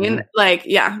know what I mean? Like,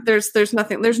 yeah, there's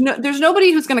nothing. There's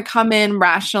nobody who's going to come in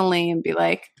rationally and be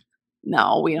like,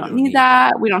 no, we don't need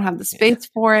that. We don't have the space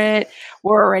for it.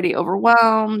 We're already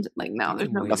overwhelmed. Like, no, there's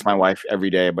no. That's my wife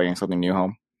every day bringing something new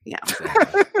home. Yeah.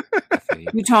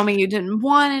 You told me you didn't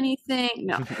want anything.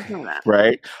 No, there's none of that.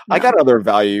 Right. No. I got other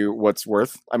value. What's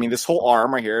worth? I mean, this whole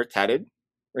arm right here, tatted,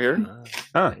 right here.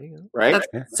 Right.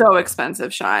 That's so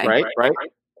expensive, Shy. Right.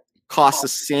 Costs the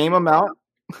same amount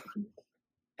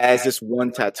as this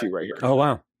one tattoo right here. Oh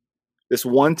wow. This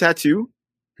one tattoo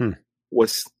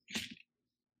was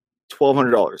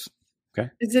 $1,200. Okay.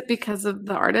 Is it because of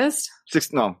the artist?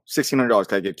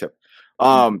 $1,600. I gave tip.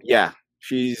 Yeah,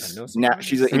 she's an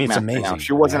ink master now.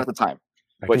 She wasn't at the time,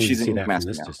 but she's an ink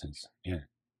master now. Distance.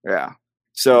 Yeah.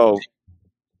 So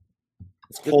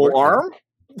whole arm,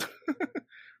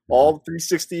 all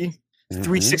 360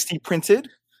 printed.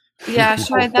 Yeah,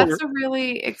 Shai, that's a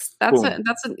really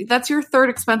that's your third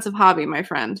expensive hobby, my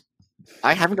friend.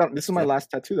 I haven't got. This is my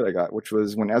last tattoo that I got, which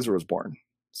was when Ezra was born.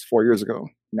 It's 4 years ago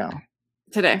now.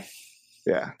 Today.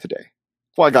 Yeah, today.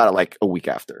 Well, I got it like a week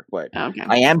after, but okay.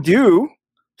 I am due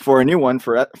for a new one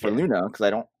for Luna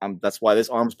because that's why this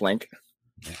arm's blank.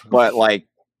 But like,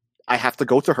 I have to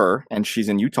go to her, and she's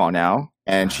in Utah now,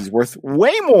 and she's worth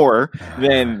way more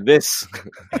than this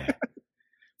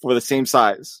for the same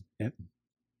size. Yep.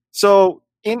 So,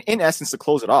 in essence, to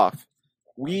close it off,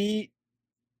 value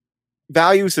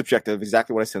is subjective.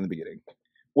 Exactly what I said in the beginning.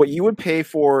 What you would pay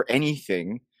for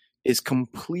anything is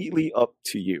completely up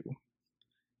to you.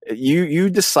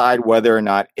 You decide whether or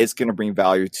not it's going to bring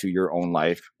value to your own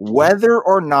life, whether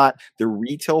or not the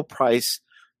retail price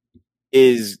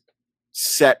is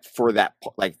set for that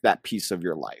piece of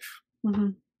your life. Mm-hmm.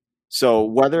 So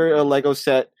whether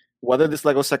this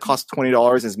Lego set costs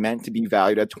 $20 is meant to be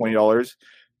valued at $20,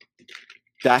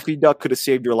 Daffy Duck could have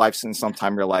saved your life since some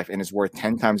time in your life and is worth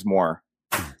 10 times more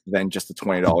than just the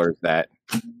 $20 that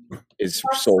is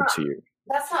sold to you.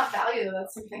 That's not value, though.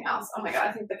 That's something else. Oh my god,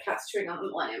 I think the cat's chewing on the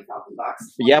Millennium Falcon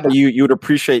box. Yeah, but you would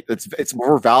appreciate it's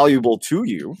more valuable to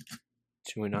you.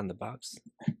 Chewing on the box.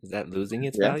 Is that losing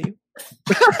its value?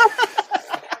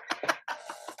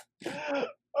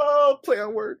 Oh, play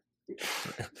on word.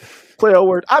 Play on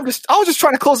word. I was just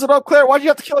trying to close it up, Claire. Why'd you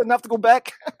have to kill it and have to go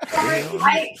back? Sorry, you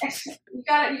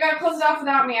gotta close it off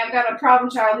without me. I've got a problem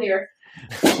child here.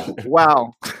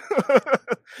 Wow.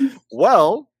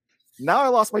 Well, now I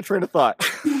lost my train of thought.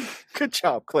 Good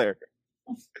job, Claire.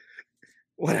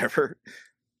 Whatever.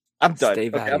 I'm done.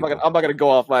 Okay, I'm not gonna go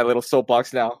off my little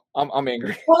soapbox now. I'm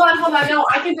angry. Hold on. No,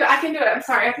 I can do it. I'm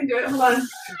sorry, I can do it. Hold on.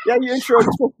 Yeah, you intro.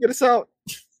 You're supposed to get us out.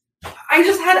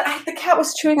 The cat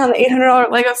was chewing on the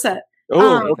 $800 Lego set.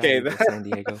 Oh, okay. San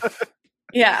Diego.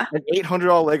 Yeah. An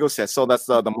 $800 Lego set. So that's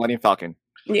the Millennium Falcon.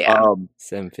 Yeah.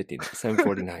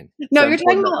 $749. No,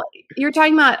 you're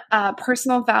talking about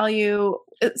personal value.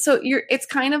 So it's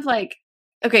kind of like,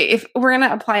 okay, if we're going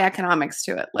to apply economics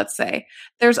to it, let's say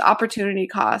there's opportunity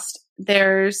cost,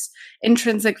 there's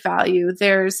intrinsic value,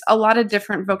 there's a lot of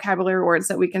different vocabulary words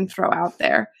that we can throw out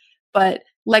there. But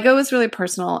Lego is really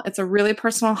personal. It's a really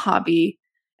personal hobby.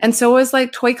 And so is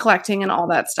like toy collecting and all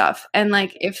that stuff. And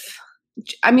like,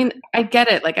 I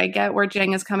get it. Like, I get where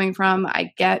Jang is coming from.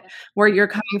 I get where you're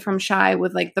coming from, Shai,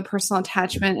 with like the personal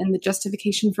attachment and the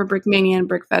justification for Brickmania and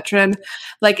Brick Veteran.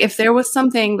 Like, if there was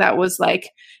something that was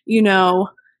like,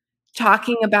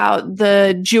 talking about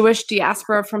the Jewish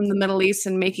diaspora from the Middle East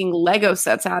and making Lego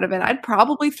sets out of it, I'd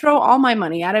probably throw all my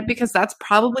money at it because that's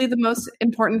probably the most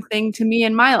important thing to me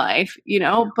in my life,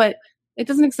 but it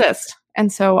doesn't exist.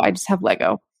 And so I just have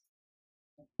Lego.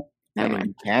 Anyway.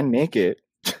 You can make it.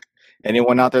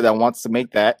 Anyone out there that wants to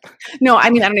make that? No,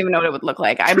 I mean, I don't even know what it would look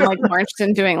like. I'm like more interested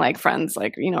in doing like Friends,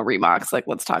 like, Reeboks. Like,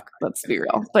 let's be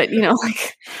real. But,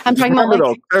 like, I'm talking about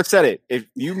like. Claire said it. If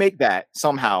you make that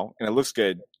somehow and it looks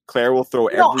good, Claire will throw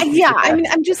everything. Yeah, I mean,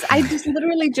 I just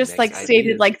literally just like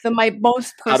stated like my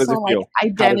most personal like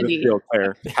identity. How does it feel,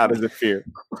 Claire? How does it feel?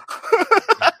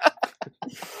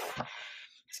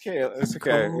 It's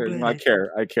okay.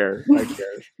 I care.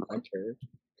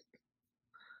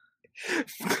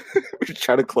 We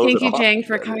try to close. Thank you, Jang,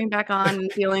 for coming back on and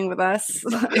dealing with us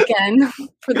again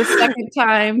for the second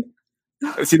time.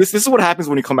 See, this is what happens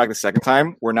when you come back the second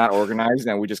time. We're not organized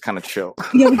and we just kind of chill.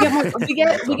 Yeah, we get more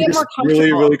comfortable.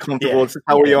 Really, really comfortable. Yeah. This is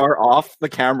how we are off the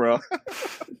camera.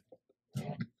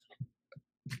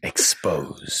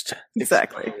 Exposed.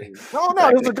 Exactly. No,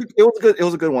 it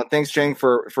was a good one. Thanks, Jang,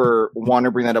 for wanting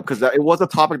to bring that up, because it was a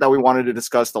topic that we wanted to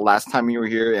discuss the last time you were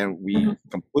here, and we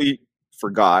completely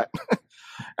forgot.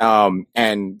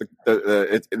 And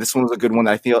this one was a good one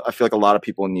that I feel like a lot of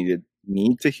people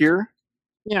need to hear.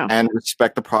 Yeah. And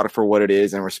respect the product for what it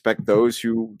is, and respect those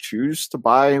who choose to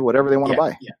buy whatever they want to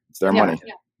buy. Yeah. It's their money.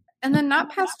 Yeah. And then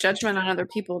not pass judgment on other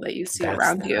people that you see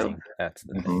around you. That's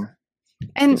the thing.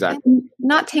 And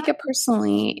not take it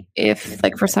personally if,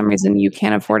 like, for some reason you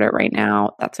can't afford it right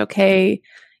now. That's okay.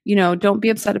 Don't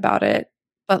be upset about it.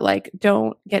 But, like,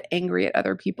 don't get angry at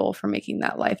other people for making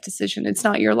that life decision. It's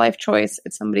not your life choice.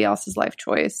 It's somebody else's life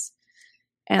choice.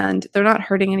 And they're not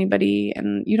hurting anybody.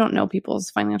 And you don't know people's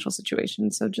financial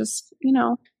situation. So just,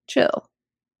 chill.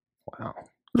 Wow.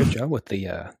 Good job with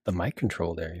the mic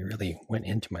control there. You really went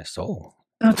into my soul.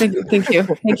 Oh, thank you.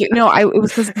 No, it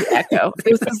was because of the echo.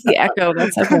 It was because of the echo.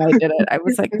 That's like why I did it. I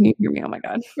was like, can you hear me? Oh my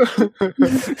God.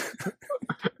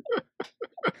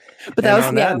 But that was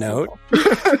on that note.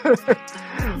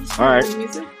 All right.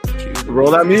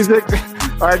 Roll that music.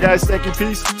 All right, guys. Thank you.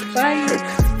 Peace. Bye.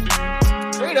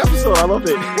 Great episode. I love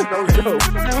it. That was dope.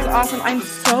 That was awesome. I'm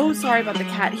so sorry about the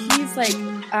cat. He's like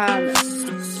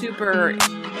super.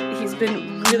 He's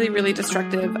been really, really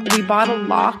destructive. We bought a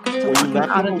lock to lock him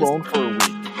out of alone for a week.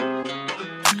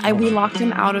 We locked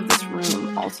him out of this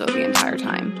room also the entire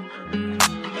time.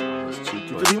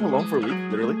 You leave him alone for a week,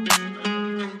 literally?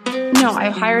 No, I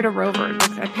hired a rover.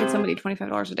 I paid somebody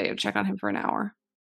 $25 a day to check on him for an hour.